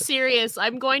 I'm serious.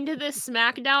 I'm going to this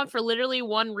SmackDown for literally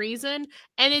one reason,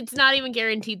 and it's not even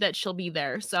guaranteed that she'll be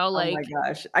there. So, like, oh my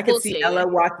gosh, I could see Ella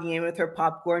walking in with her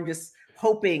popcorn, just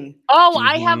hoping. Oh,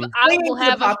 I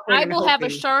will have a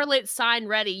Charlotte sign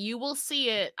ready. You will see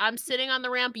it. I'm sitting on the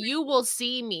ramp. You will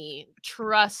see me.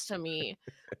 Trust me.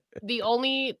 The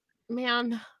only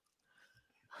man.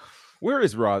 Where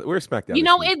is Raw? Where's SmackDown? You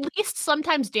know, at least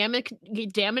sometimes damage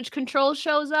control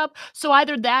shows up. So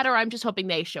either that or I'm just hoping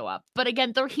they show up. But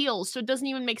again, they're heels, so it doesn't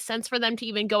even make sense for them to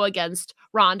even go against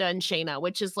Ronda and Shayna,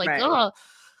 which is like,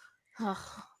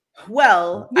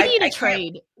 Well, We need I a can't.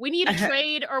 trade. We need a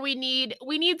trade, or we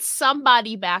need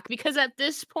somebody back, because at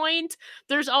this point,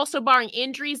 there's also, barring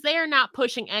injuries, they are not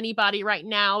pushing anybody right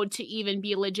now to even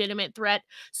be a legitimate threat.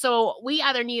 So we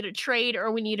either need a trade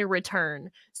or we need a return.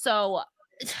 So,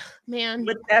 man,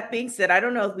 With that being said, I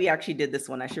don't know if we actually did this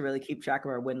one. I should really keep track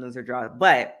of our win, lose, or draw.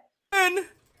 But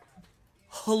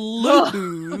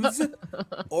Lose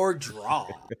or draw.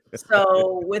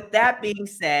 so with that being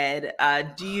said,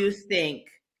 do you think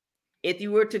if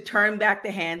you were to turn back the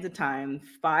hands of time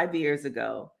 5 years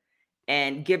ago,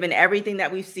 and given everything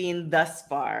that we've seen thus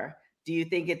far, do you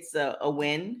think it's a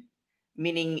win?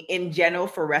 Meaning in general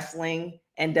for wrestling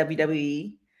and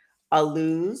WWE, a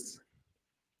lose?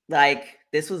 Like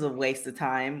this was a waste of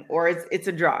time, or it's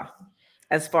a draw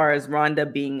as far as Ronda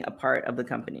being a part of the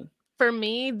company? for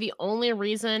me, the only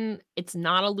reason it's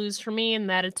not a lose for me and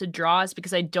that it's a draw is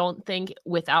because I don't think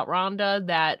without Ronda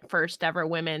that first ever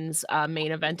women's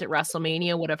main event at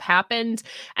WrestleMania would have happened,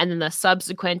 and then the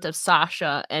subsequent of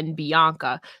Sasha and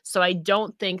Bianca. So I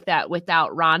don't think that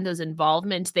without Ronda's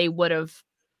involvement, they would have.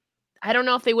 I don't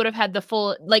know if they would have had the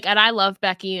full, like, and I love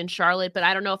Becky and Charlotte, but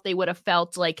I don't know if they would have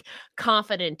felt like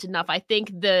confident enough. I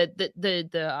think the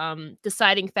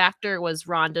deciding factor was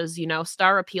Ronda's,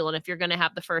 star appeal. And if you're going to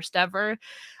have the first ever,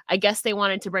 I guess they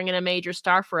wanted to bring in a major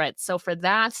star for it. So for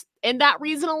that and that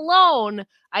reason alone,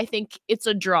 I think it's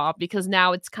a draw, because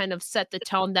now it's kind of set the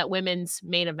tone that women's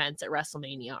main events at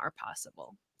WrestleMania are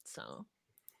possible. So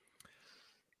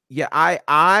Yeah,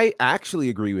 I actually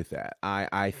agree with that.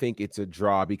 I think it's a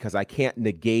draw because I can't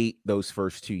negate those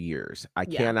first 2 years. I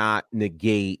Yeah. cannot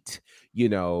negate,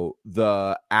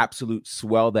 the absolute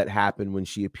swell that happened when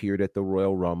she appeared at the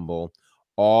Royal Rumble,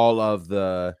 all of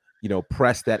the,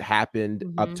 press that happened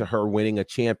up to her winning a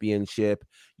championship,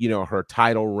 her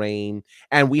title reign.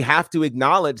 And we have to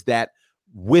acknowledge that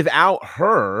without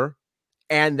her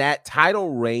and that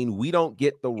title reign, we don't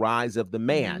get the rise of the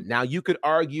man. Now, you could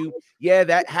argue, yeah,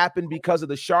 that happened because of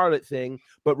the Charlotte thing.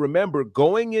 But remember,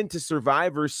 going into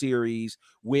Survivor Series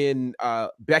when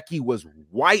Becky was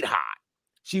white hot,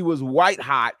 she was white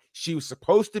hot. She was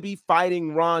supposed to be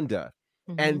fighting Ronda.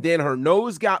 And then her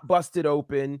nose got busted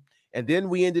open. And then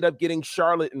we ended up getting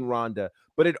Charlotte and Ronda.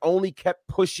 But it only kept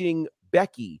pushing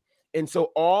Becky. And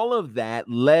so all of that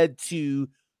led to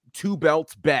 2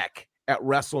 belts back at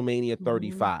WrestleMania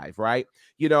 35, right?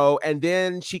 And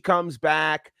then she comes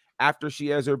back after she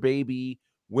has her baby,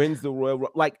 wins the Royal,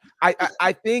 like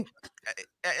I think,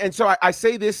 and so I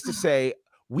say this to say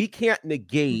we can't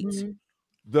negate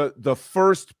the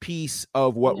first piece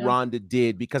of what Ronda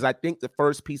did, because I think the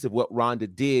first piece of what Ronda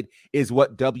did is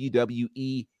what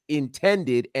WWE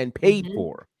intended and paid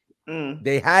for.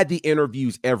 They had the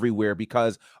interviews everywhere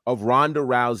because of Ronda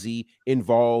Rousey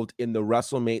involved in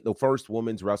the first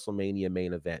women's WrestleMania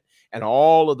main event, and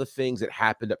all of the things that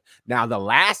happened. Now, the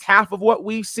last half of what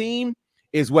we've seen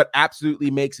is what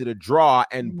absolutely makes it a draw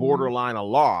and borderline a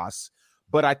loss.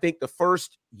 But I think the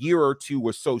first year or two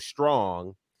was so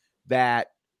strong that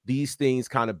these things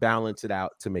kind of balance it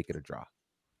out to make it a draw.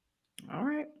 All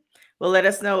right. Well, let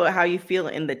us know how you feel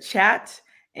in the chat.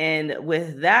 And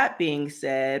with that being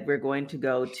said, we're going to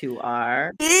go to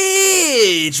our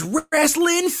It's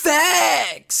wrestling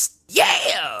facts.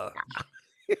 Yeah.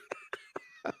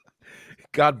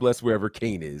 God bless wherever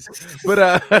Kane is.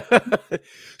 But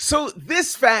so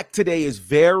this fact today is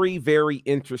very, very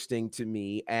interesting to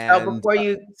me. And before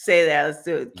you say that, let's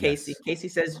do it. Casey. Yes. Casey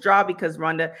says draw because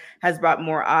Ronda has brought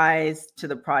more eyes to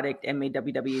the product and made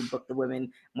WWE book the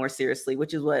women more seriously,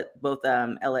 which is what both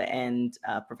Ella and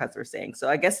Professor are saying. So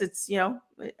I guess it's,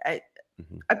 I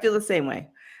feel the same way.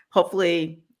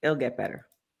 Hopefully it'll get better.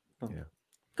 Yeah.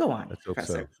 Go on. Let's hope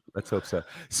Professor. so. Let's hope so.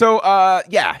 So,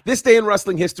 this day in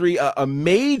wrestling history, a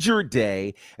major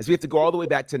day, as we have to go all the way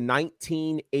back to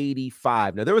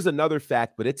 1985. Now, there was another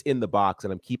fact, but it's in the box,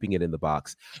 and I'm keeping it in the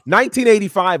box.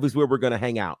 1985 is where we're going to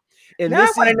hang out. And now I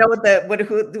want to know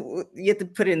who you have to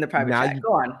put it in the private Now chat.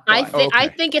 Go on. I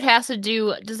think it has to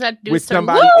do. Does that do with some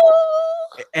somebody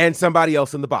woo? and somebody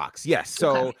else in the box? Yes.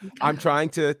 So Okay. I'm trying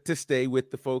to stay with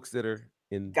the folks that are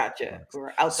in. Gotcha.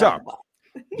 We're outside the box.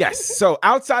 Yes. So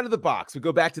outside of the box, we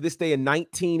go back to this day in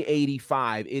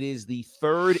 1985. It is the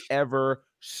third ever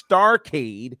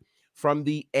Starrcade from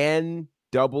the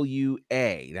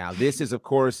NWA. Now, this is, of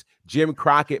course, Jim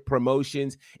Crockett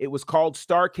Promotions. It was called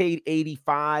Starrcade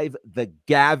 85, The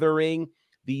Gathering,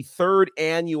 the third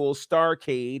annual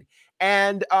Starrcade.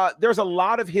 And there's a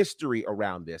lot of history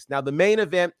around this. Now, the main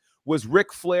event was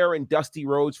Ric Flair and Dusty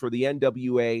Rhodes for the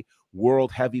NWA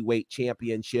World Heavyweight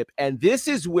Championship. And this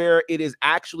is where it is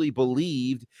actually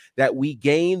believed that we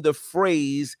gained the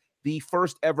phrase, the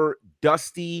first ever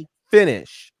Dusty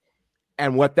finish.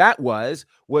 And what that was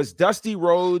Dusty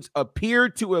Rhodes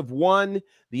appeared to have won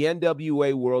the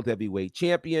NWA World Heavyweight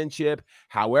Championship.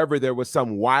 However, there was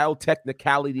some wild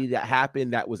technicality that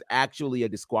happened that was actually a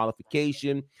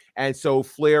disqualification. And so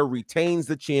Flair retains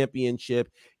the championship,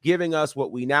 giving us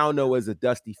what we now know as a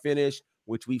Dusty finish,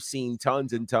 which we've seen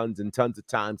tons and tons and tons of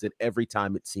times, and every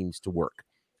time it seems to work.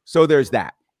 So there's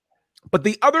that. But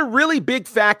the other really big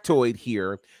factoid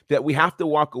here that we have to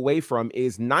walk away from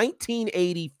is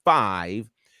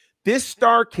 1985. This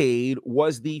Starrcade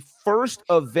was the first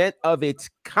event of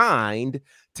its kind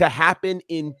to happen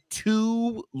in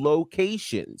 2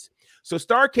 locations. So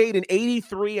Starrcade in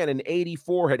 83 and in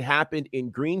 84 had happened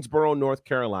in Greensboro, North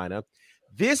Carolina.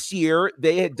 This year,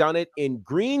 they had done it in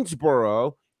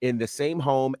Greensboro in the same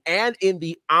home and in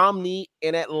the Omni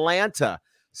in Atlanta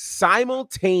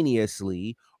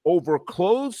simultaneously over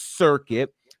closed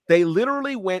circuit. They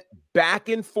literally went back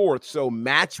and forth. So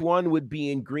match 1 would be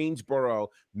in Greensboro,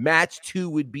 match 2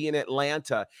 would be in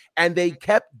Atlanta. And they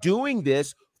kept doing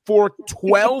this for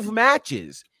 12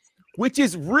 matches, which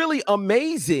is really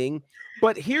amazing.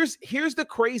 But here's the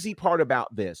crazy part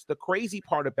about this. The crazy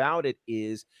part about it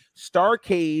is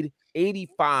Starrcade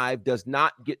 85 does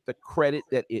not get the credit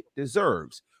that it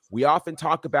deserves. We often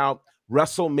talk about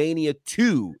WrestleMania 2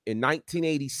 in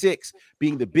 1986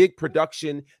 being the big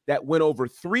production that went over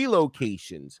 3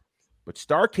 locations. But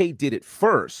Starrcade did it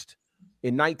first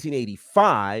in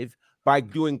 1985 by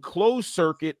doing closed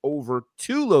circuit over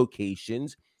 2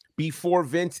 locations before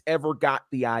Vince ever got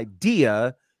the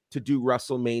idea to do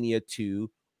WrestleMania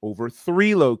 2 over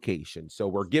 3 locations. So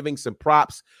we're giving some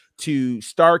props to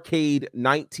Starrcade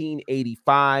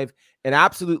 1985, an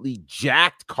absolutely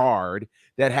jacked card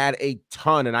that had a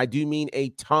ton, and I do mean a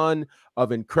ton,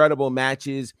 of incredible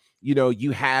matches. You know,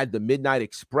 you had the Midnight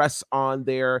Express on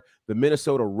there, the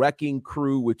Minnesota Wrecking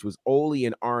Crew, which was Ole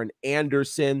and Arn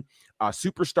Anderson.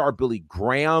 Superstar Billy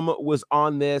Graham was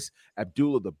on this,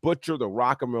 Abdullah the Butcher, the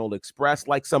Rock and Roll Express,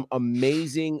 like some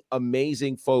amazing,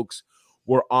 amazing folks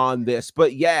were on this.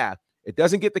 But yeah, it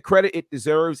doesn't get the credit it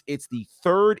deserves. It's the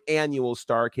 3rd annual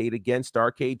Starrcade. Again,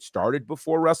 Starrcade started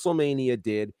before WrestleMania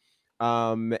did.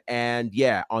 And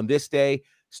yeah, on this day,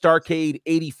 Starrcade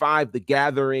 85, The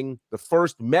Gathering, the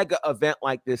first mega event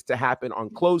like this to happen on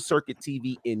closed circuit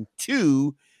TV in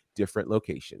 2 different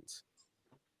locations.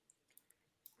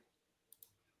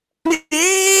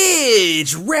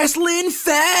 It's wrestling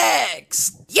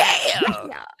facts.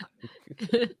 Yeah.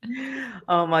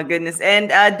 Oh my goodness. And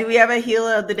do we have a heel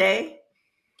of the day?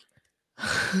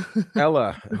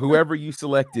 Ella, whoever you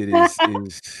selected is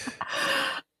the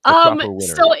proper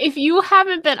winner. So if you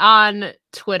haven't been on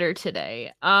Twitter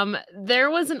today, there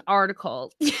was an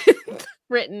article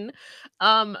written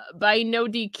by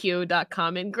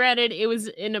NoDQ.com, and granted, it was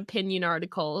an opinion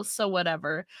article, so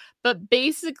whatever. But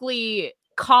basically,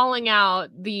 calling out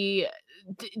the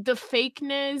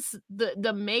fakeness,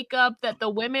 the makeup that the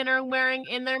women are wearing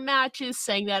in their matches,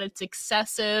 saying that it's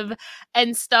excessive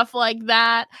and stuff like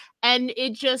that, and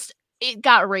it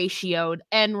got ratioed,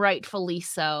 and rightfully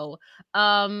so,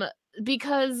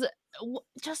 because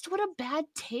just what a bad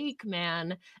take,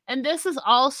 man. And this is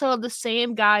also the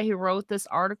same guy who wrote this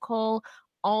article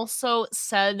also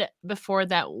said before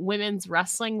that women's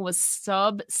wrestling was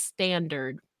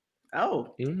substandard.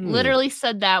 Oh, Literally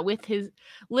said that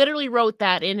literally wrote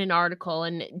that in an article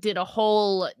and did a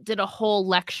whole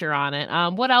lecture on it.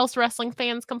 What else wrestling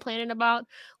fans complaining about?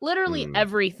 Literally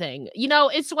everything. You know,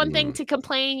 it's one thing to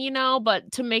complain, you know,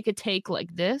 but to make a take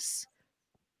like this,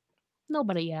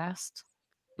 nobody asked.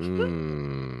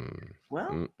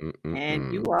 well,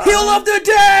 and you are Heel of the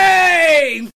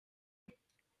day.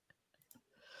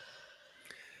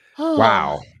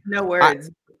 Wow. No words.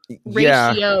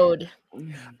 Ratioed.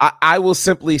 I will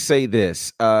simply say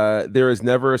this. There is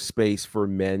never a space for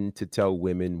men to tell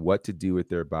women what to do with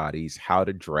their bodies, how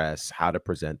to dress, how to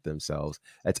present themselves.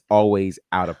 That's always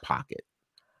out of pocket,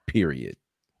 period.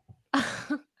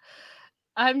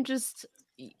 I'm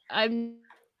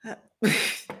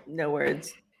no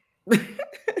words.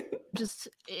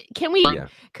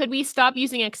 Could we stop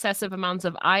using excessive amounts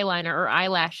of eyeliner or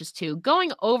eyelashes too?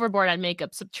 Going overboard on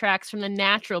makeup subtracts from the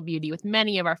natural beauty with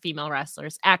many of our female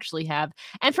wrestlers actually have.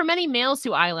 And for many males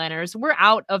who eyeliners, we're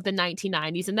out of the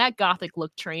 1990s and that gothic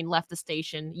look train left the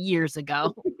station years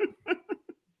ago.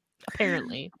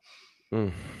 Apparently.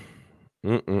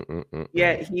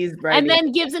 Yeah, he's right. And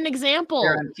then gives an example.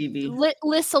 On TV.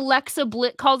 Lists Alexa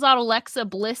Bliss, calls out Alexa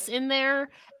Bliss in there,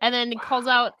 and then calls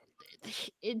out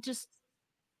it just.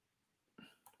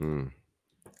 Did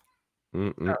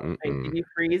you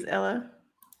freeze, Ella?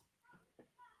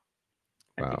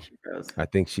 Wow. I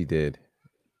think she did.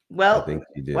 Well, think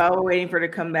you did. while we're waiting for her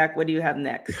to come back, what do you have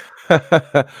next?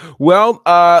 Well,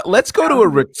 let's go to a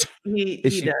return. He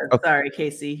does. Okay. Sorry,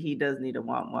 Casey. He does need a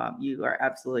womp womp. You are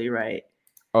absolutely right.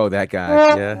 Oh, that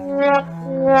guy. Yeah.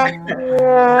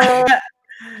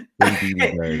 Indeed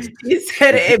he does. You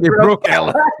said it broke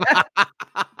Ella.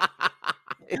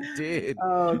 It did.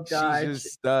 Oh gosh. She's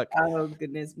just stuck. Oh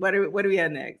goodness. What do we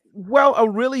have next? Well, a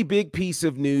really big piece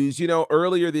of news. You know,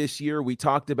 earlier this year, we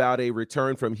talked about a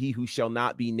return from He Who Shall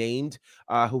Not Be Named,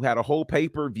 who had a whole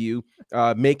pay-per-view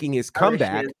making his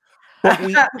comeback. But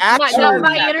we actually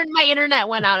my internet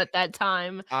went out at that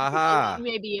time.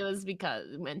 Maybe it was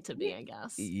because it meant to be, I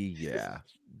guess. Yeah.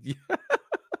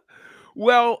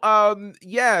 Well,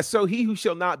 yeah, so He Who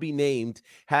Shall Not Be Named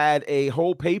had a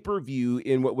whole pay-per-view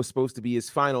in what was supposed to be his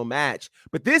final match.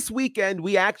 But this weekend,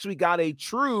 we actually got a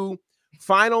true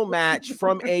final match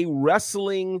from a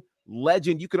wrestling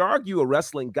legend. You could argue a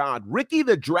wrestling god. Ricky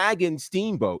the Dragon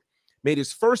Steamboat made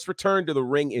his first return to the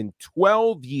ring in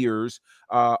 12 years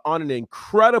on an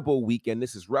incredible weekend.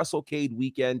 This is WrestleCade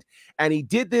weekend. And he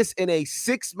did this in a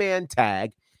 6-man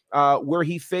tag where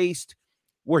he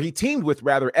teamed with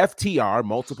FTR,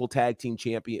 multiple tag team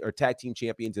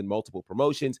champions in multiple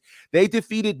promotions. They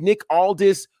defeated Nick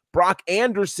Aldis, Brock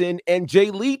Anderson, and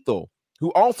Jay Lethal,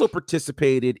 who also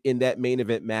participated in that main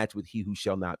event match with He Who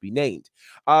Shall Not Be Named.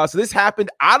 So this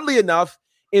happened, oddly enough,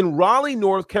 in Raleigh,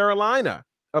 North Carolina,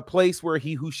 a place where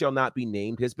He Who Shall Not Be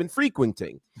Named has been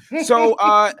frequenting. So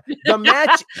the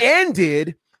match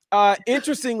ended,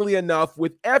 interestingly enough,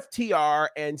 with FTR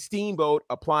and Steamboat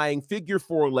applying figure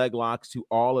 4 leg locks to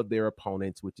all of their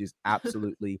opponents, which is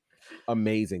absolutely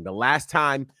amazing. The last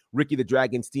time Ricky the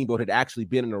Dragon Steamboat had actually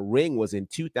been in a ring was in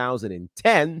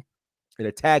 2010 in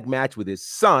a tag match with his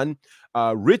son,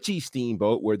 Richie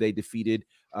Steamboat, where they defeated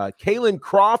Kalen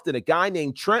Croft and a guy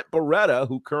named Trent Beretta,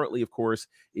 who currently, of course,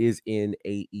 is in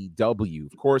AEW.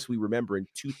 Of course, we remember in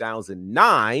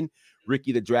 2009,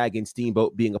 Ricky the Dragon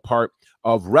Steamboat being a part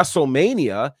of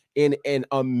WrestleMania in an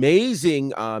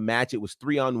amazing match. It was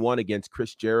 3-on-1 against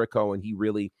Chris Jericho, and he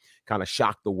really kind of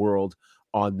shocked the world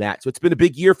on that. So it's been a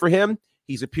big year for him.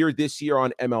 He's appeared this year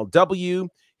on MLW.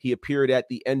 He appeared at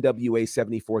the NWA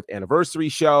 74th anniversary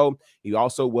show. He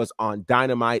also was on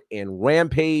Dynamite and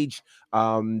Rampage.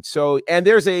 And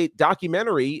there's a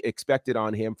documentary expected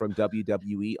on him from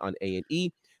WWE on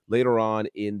A&E later on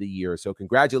in the year. So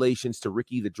congratulations to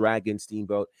Ricky the Dragon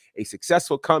Steamboat, a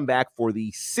successful comeback for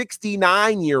the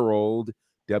 69-year-old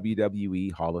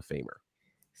WWE Hall of Famer.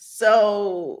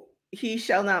 So He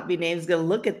Shall Not Be Named is going to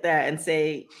look at that and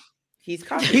say, he's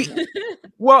confident.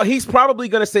 Well, he's probably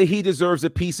going to say he deserves a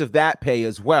piece of that pay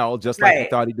as well, just like he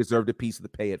thought he deserved a piece of the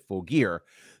pay at Full Gear.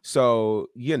 So,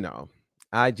 you know,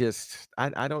 I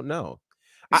don't know.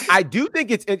 I do think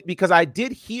it's because I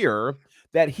did hear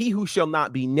that He Who Shall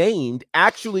Not Be Named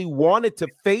actually wanted to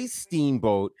face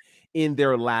Steamboat in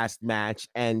their last match,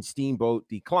 and Steamboat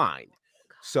declined.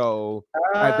 So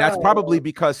that's probably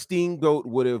because Steamboat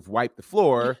would have wiped the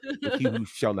floor with He Who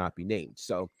Shall Not Be Named.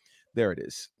 So there it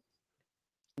is.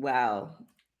 Wow.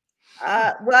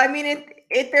 Well, I mean,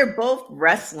 if they're both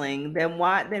wrestling, then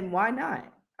why not?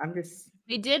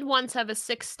 They did once have a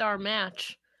 6-star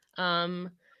match,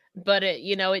 but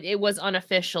it was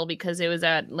unofficial because it was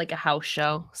at like a house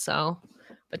show. So,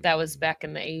 but that was back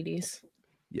in the 80s.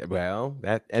 Yeah, well,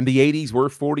 and the 80s were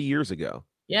 40 years ago.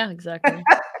 Yeah, exactly.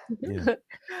 Yeah.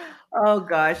 Oh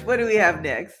gosh, what do we have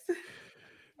next?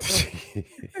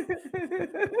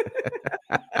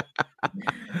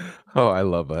 Oh, I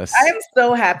love us. I am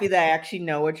so happy that I actually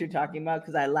know what you're talking about,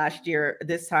 because last year,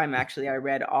 this time actually, I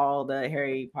read all the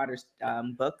Harry Potter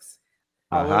books.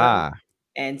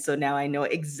 And so now I know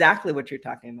exactly what you're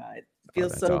talking about. It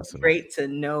feels so awesome. Great to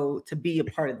know, to be a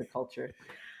part of the culture.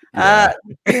 Yeah.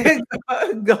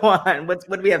 Go on. What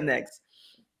do we have next?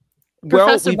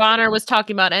 Professor Bonner was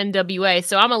talking about NWA,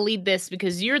 so I'm gonna lead this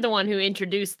because you're the one who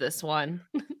introduced this one.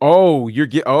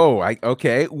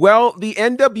 Okay. Well, the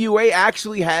NWA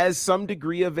actually has some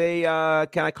degree of a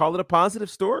can I call it a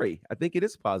positive story? I think it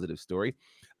is a positive story.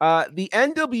 The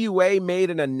NWA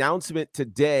made an announcement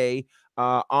today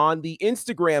on the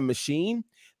Instagram machine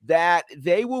that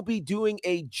they will be doing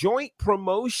a joint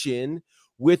promotion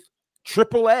with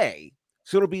AAA.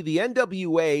 So it'll be the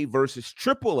NWA versus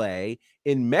AAA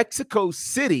in Mexico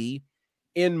City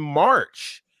in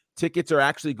March. Tickets are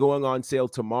actually going on sale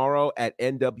tomorrow at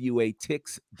nwatix.com,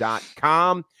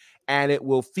 and it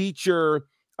will feature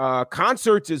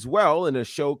concerts as well in a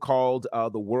show called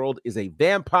The World is a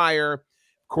Vampire.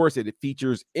 Of course, it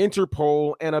features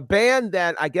Interpol and a band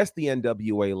that I guess the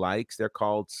NWA likes. They're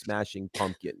called Smashing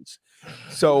Pumpkins.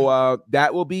 So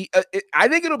that will be, I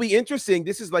think it'll be interesting.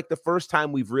 This is like the first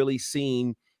time we've really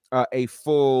seen a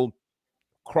full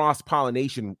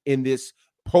cross-pollination in this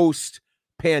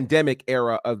post-pandemic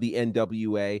era of the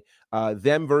NWA.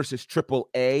 Them versus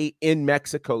AAA in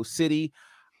Mexico City.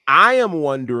 I am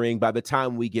wondering by the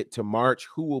time we get to March,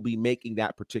 who will be making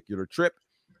that particular trip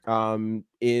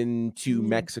into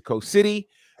Mexico City,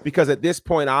 because at this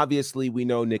point, obviously, we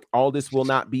know Nick Aldis will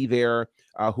not be there,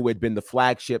 who had been the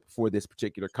flagship for this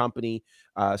particular company.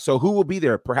 So who will be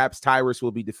there? Perhaps Tyrus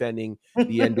will be defending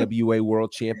the NWA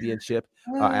World Championship.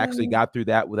 I actually got through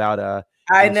that without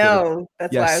I know.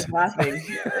 That's why I was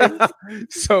laughing.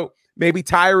 So maybe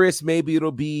Tyrus, maybe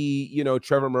it'll be,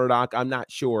 Trevor Murdoch. I'm not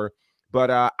sure. But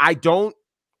I don't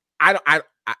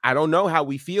know how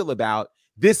we feel about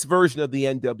this version of the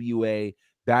NWA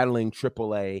battling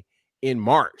AAA in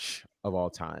March of all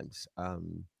times.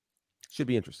 Should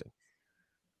be interesting.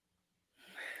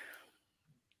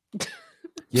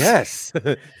 Yes.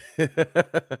 What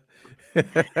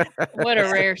a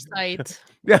rare sight.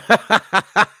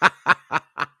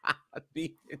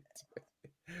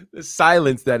 The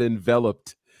silence that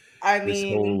enveloped this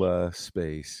mean, whole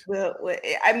space. Well,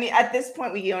 I mean, at this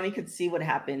point, we only could see what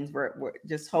happens. We're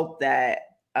just hope that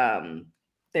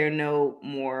there are no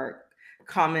more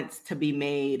comments to be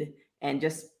made, and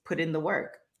just put in the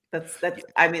work. That's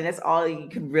I mean, that's all you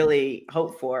could really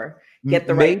hope for. Get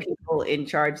the right people in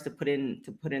charge to put in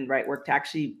right work to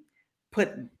actually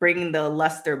bring the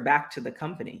luster back to the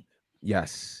company.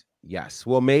 Yes.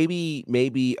 Well, maybe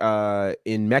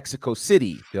in Mexico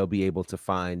City they'll be able to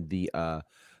find the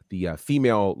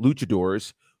female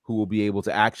luchadors who will be able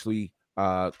to actually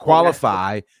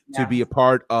qualify to be a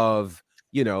part of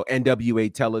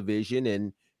NWA television,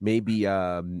 and maybe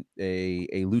a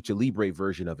lucha libre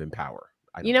version of Empower.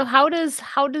 How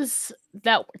does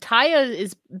that Taya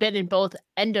has been in both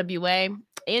NWA,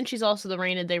 and she's also the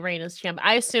Reina de Reinas champ.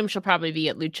 I assume she'll probably be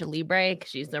at Lucha Libre because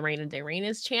she's the Reina de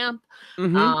Reinas champ.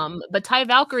 But Ty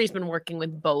Valkyrie's been working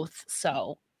with both,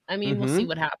 so I mean, we'll see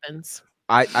what happens.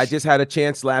 I just had a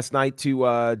chance last night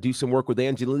to do some work with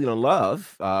Angelina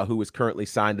Love, who is currently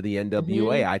signed to the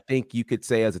NWA. I think you could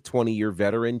say as a 20-year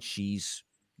veteran, she's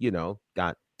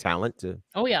got talent to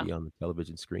be on the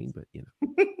television screen, but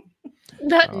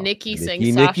That Nikki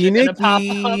saying Sasha gonna pop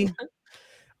up.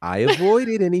 I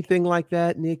avoided anything like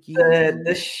that, Nikki.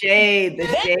 The shade,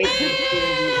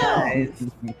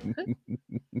 guys.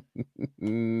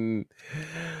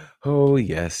 Oh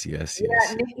yes.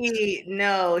 Nikki,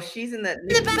 no, she's in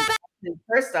the.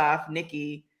 First off,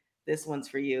 Nikki, this one's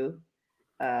for you.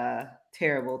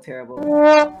 Terrible.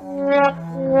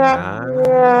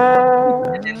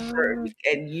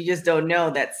 And you just don't know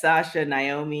that Sasha,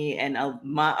 Naomi, and a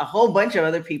whole bunch of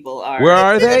other people are. Where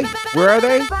are they? We're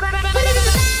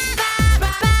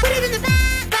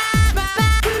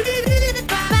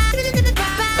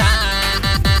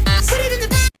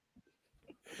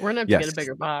gonna have to get a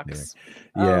bigger box.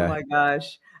 Yeah. Oh my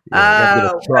gosh.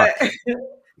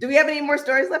 Do we have any more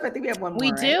stories left? I think we have one more.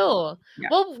 We do. Yeah.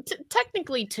 Well,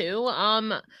 technically two.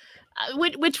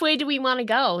 Which way do we want to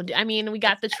go? I mean, we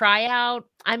got the tryout.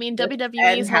 I mean,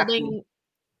 WWE is holding.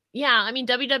 Yeah, I mean,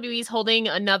 WWE is holding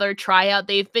another tryout.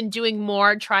 They've been doing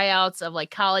more tryouts of like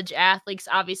college athletes.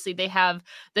 Obviously, they have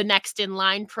the Next in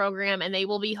Line program, and they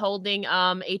will be holding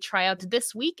a tryout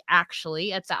this week,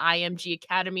 actually, at the IMG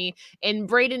Academy in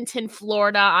Bradenton,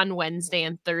 Florida on Wednesday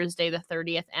and Thursday, the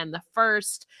 30th and the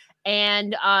 1st.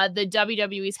 And the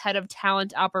WWE's head of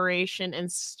talent operation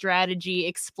and strategy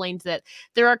explained that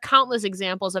there are countless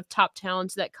examples of top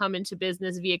talents that come into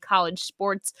business via college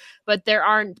sports, but there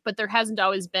hasn't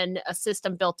always been a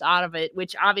system built out of it,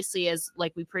 which obviously, as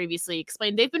like we previously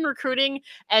explained, they've been recruiting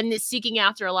and seeking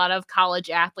after a lot of college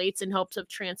athletes in hopes of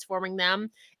transforming them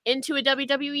into a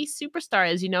WWE superstar.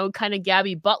 As you know, kind of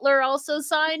Gabby Butler also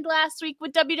signed last week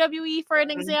with WWE for an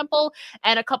example.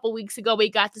 And a couple weeks ago, we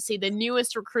got to see the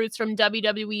newest recruits from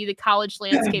WWE, the college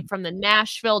landscape from the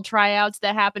Nashville tryouts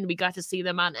that happened. We got to see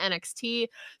them on NXT.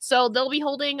 So they'll be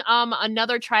holding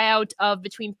another tryout of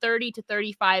between 30 to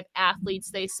 35 athletes,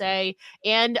 they say.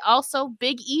 And also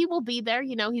Big E will be there.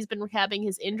 He's been rehabbing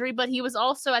his injury, but he was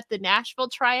also at the Nashville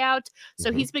tryout.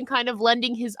 So he's been kind of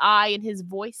lending his eye and his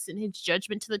voice and his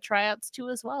judgment to the tryouts too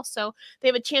as well. So they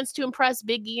have a chance to impress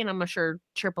Big E, and I'm sure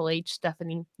Triple H,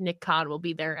 Stephanie, Nick Khan will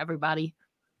be there, everybody.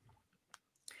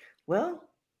 Well,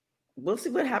 we'll see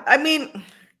what happens. I mean,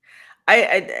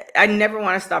 I never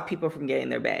want to stop people from getting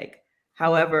their bag.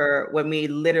 However, when we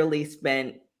literally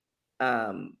spent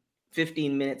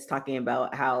 15 minutes talking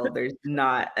about how there's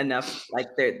not enough, like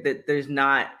there's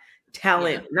not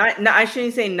talent. Not I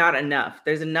shouldn't say not enough.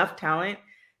 There's enough talent.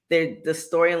 The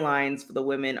storylines for the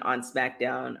women on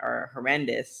SmackDown are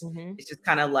horrendous. Mhm. It's just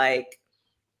kind of like,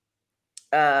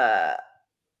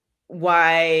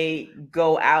 why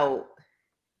go out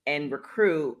and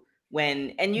recruit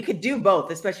when, and you could do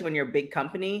both, especially when you're a big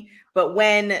company, but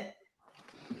when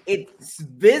it's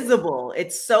visible,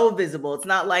 it's so visible. It's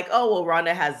not like, oh, well,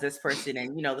 Rhonda has this person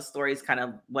and, you know, the story's kind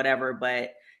of whatever,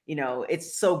 but, you know,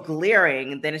 it's so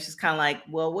glaring. And then it's just kind of like,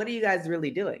 well, what are you guys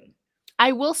really doing?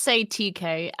 I will say,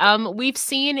 TK, we've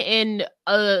seen in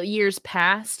years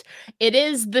past, it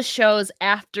is the shows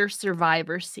after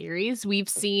Survivor Series. We've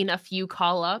seen a few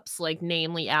call-ups, like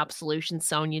namely Absolution,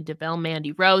 Sonya Deville,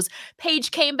 Mandy Rose.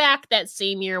 Paige came back that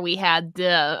same year. We had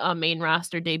the main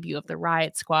roster debut of the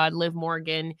Riot Squad, Liv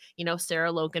Morgan, you know,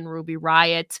 Sarah Logan, Ruby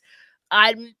Riot.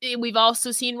 We've also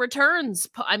seen returns.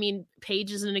 I mean,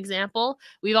 Paige is an example.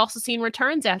 We've also seen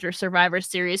returns after Survivor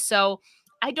Series. So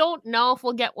I don't know if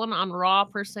we'll get one on Raw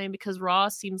per se, because Raw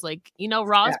seems like, you know,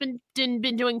 Raw's been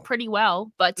doing pretty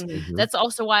well, but Mhm. that's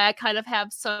also why I kind of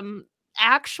have some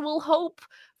actual hope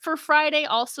for Friday,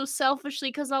 also selfishly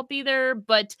because I'll be there.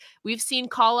 But we've seen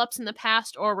call-ups in the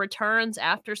past or returns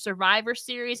after Survivor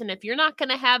Series, and if you're not going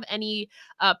to have any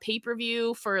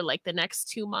pay-per-view for like the next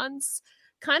 2 months,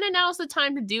 kind of now's the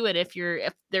time to do it if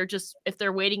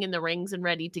they're waiting in the rings and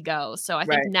ready to go. So I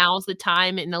think now's the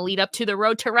time in the lead up to the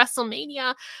road to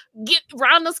WrestleMania.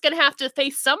 Ronda's gonna have to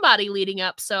face somebody leading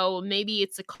up, so maybe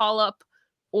it's a call up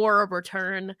or a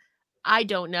return. I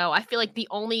don't know. I feel like the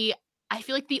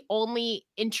only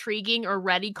intriguing or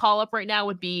ready call up right now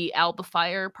would be Alba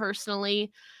Fire,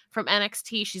 personally, from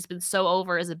NXT. She's been so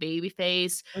over as a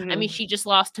babyface. I mean, she just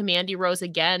lost to Mandy Rose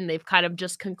again. They've kind of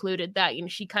just concluded that, you know,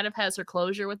 she kind of has her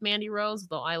closure with Mandy Rose,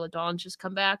 though Isla Dawn's just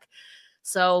come back.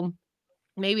 So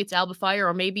maybe it's Alba Fire,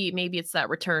 or maybe it's that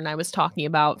return I was talking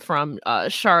about from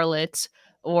Charlotte,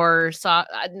 or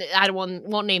I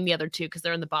won't name the other two because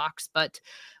they're in the box, but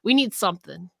we need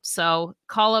something. So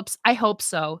call-ups, I hope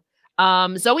so.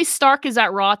 Zoe Stark is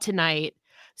at Raw tonight.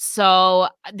 So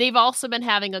they've also been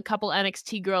having a couple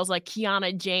NXT girls like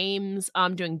Kiana James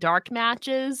doing dark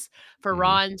matches for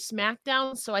Raw and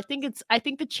SmackDown. So I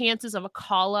think the chances of a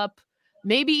call up,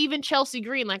 maybe even Chelsea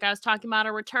Green, like I was talking about,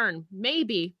 a return,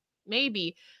 maybe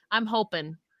I'm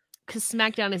hoping, because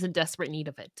SmackDown is in desperate need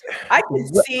of it. I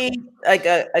could see like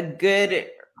a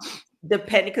good,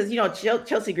 depending, because, you know,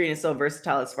 Chelsea Green is so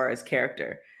versatile as far as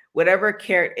character. Whatever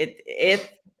character,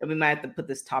 and we might have to put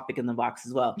this topic in the box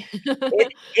as well.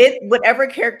 Whatever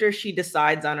character she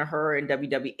decides on, her in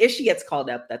WWE, if she gets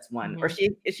called up, that's one. Or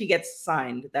if she gets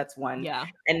signed, that's one. Yeah.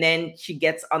 And then she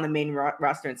gets on the main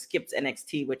roster and skips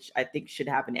NXT, which I think should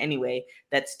happen anyway.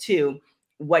 That's two.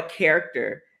 What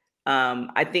character?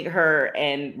 I think her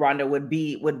and Ronda would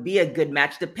be a good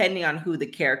match, depending on who the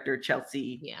character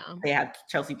they have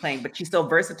Chelsea playing. But she's so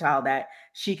versatile that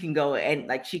she can go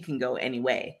any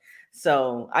way.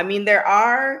 So I mean,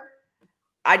 I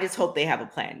just hope they have a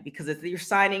plan, because if you're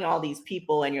signing all these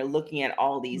people and you're looking at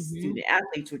all these student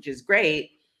athletes, which is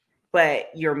great, but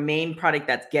your main product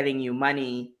that's getting you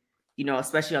money, you know,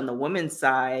 especially on the women's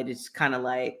side, it's kind of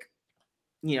like,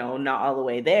 you know, not all the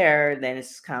way there, then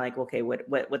it's kind of like, okay,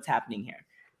 what's happening here?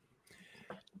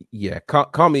 Yeah,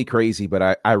 call me crazy,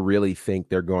 but I really think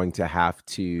they're going to have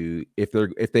to,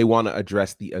 if they want to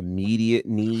address the immediate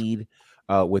need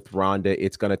with Ronda,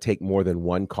 it's going to take more than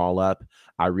one call up.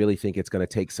 I really think it's going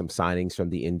to take some signings from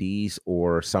the indies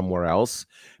or somewhere else,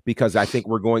 because I think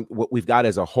what we've got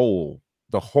as a whole.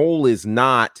 The whole is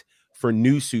not for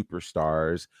new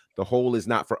superstars. The whole is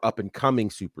not for up and coming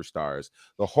superstars.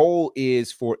 The whole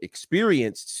is for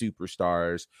experienced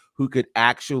superstars who could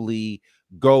actually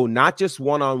go not just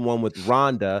one-on-one with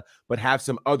Ronda, but have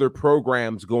some other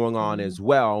programs going on as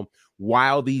well,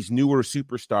 while these newer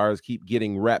superstars keep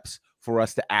getting reps for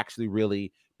us to actually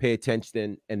really pay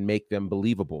attention and make them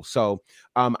believable. So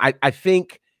I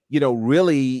think, you know,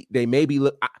 really they may be,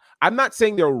 I'm not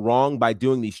saying they're wrong by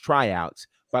doing these tryouts,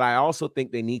 but I also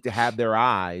think they need to have their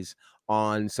eyes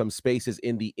on some spaces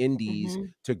in the indies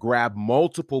to grab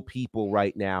multiple people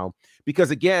right now.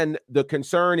 Because again, the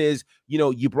concern is, you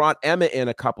know, you brought Emma in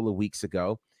a couple of weeks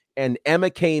ago, and Emma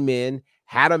came in,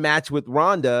 had a match with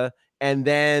Ronda, and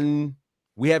then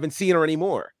we haven't seen her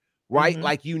anymore, right?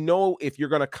 Like, you know, if you're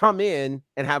going to come in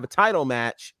and have a title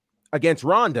match against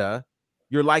Ronda,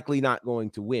 you're likely not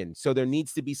going to win. So there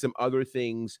needs to be some other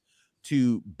things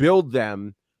to build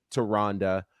them to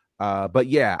Ronda. But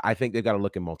yeah, I think they've got to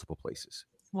look in multiple places.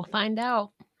 We'll find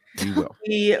out. We will.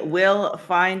 We will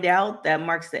find out. That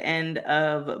marks the end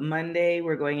of Monday.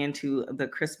 We're going into the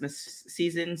Christmas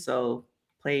season, so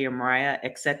play your Mariah,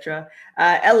 etc.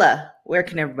 Ella, where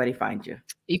can everybody find you?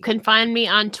 You can find me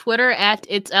on Twitter at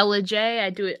It's Ella J. I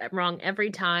do it wrong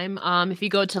every time. If you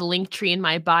go to the link tree in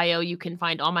my bio, you can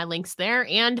find all my links there.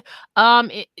 And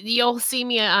you'll see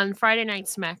me on Friday Night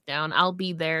SmackDown. I'll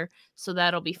be there, so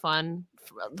that'll be fun.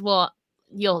 Well,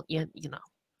 you'll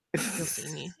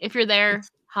see me. If you're there,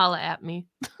 holla at me.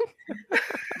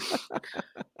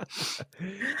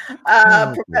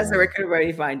 Professor, where can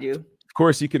everybody find you? Of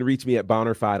course, you can reach me at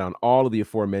Bonnerfied on all of the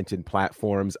aforementioned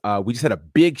platforms. We just had a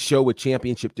big show with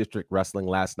Championship District Wrestling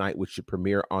last night, which should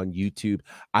premiere on YouTube.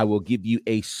 I will give you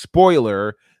a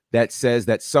spoiler that says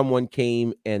that someone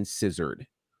came and scissored.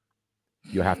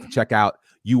 You will have to check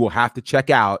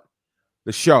out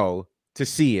the show to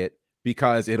see it,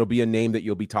 because it'll be a name that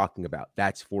you'll be talking about.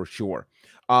 That's for sure.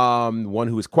 One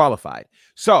who is qualified.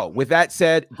 So with that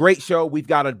said, great show. We've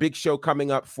got a big show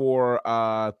coming up for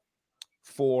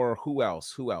who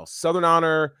else? Southern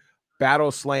Honor,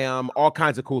 Battle Slam, all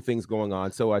kinds of cool things going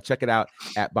on. So check it out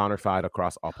at Bonnerfied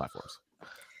across all platforms.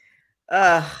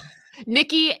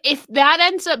 Nikki, if that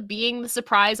ends up being the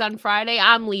surprise on Friday,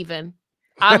 I'm leaving.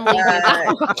 I'm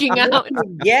walking out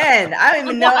again. I don't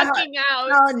even know how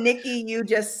Nikki, you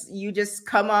just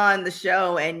come on the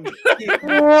show and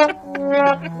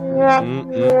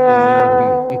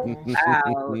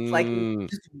wow, it's like you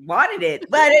just wanted it.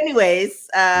 But anyways,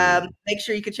 make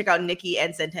sure you can check out Nikki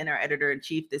and Santana, our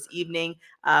editor-in-chief, this evening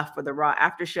for the Raw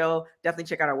After Show. Definitely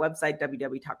check out our website,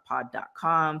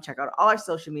 www.talkpod.com. Check out all our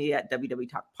social media at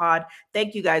www.talkpod.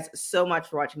 Thank you guys so much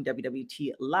for watching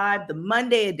WWT Live, the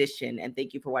Monday edition, and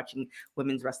thank you for watching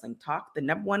Women's Wrestling Talk, the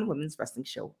 #1 women's wrestling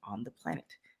show on the planet.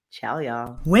 Ciao,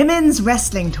 y'all. Women's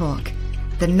Wrestling Talk,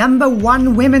 the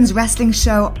 #1 women's wrestling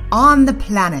show on the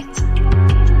planet.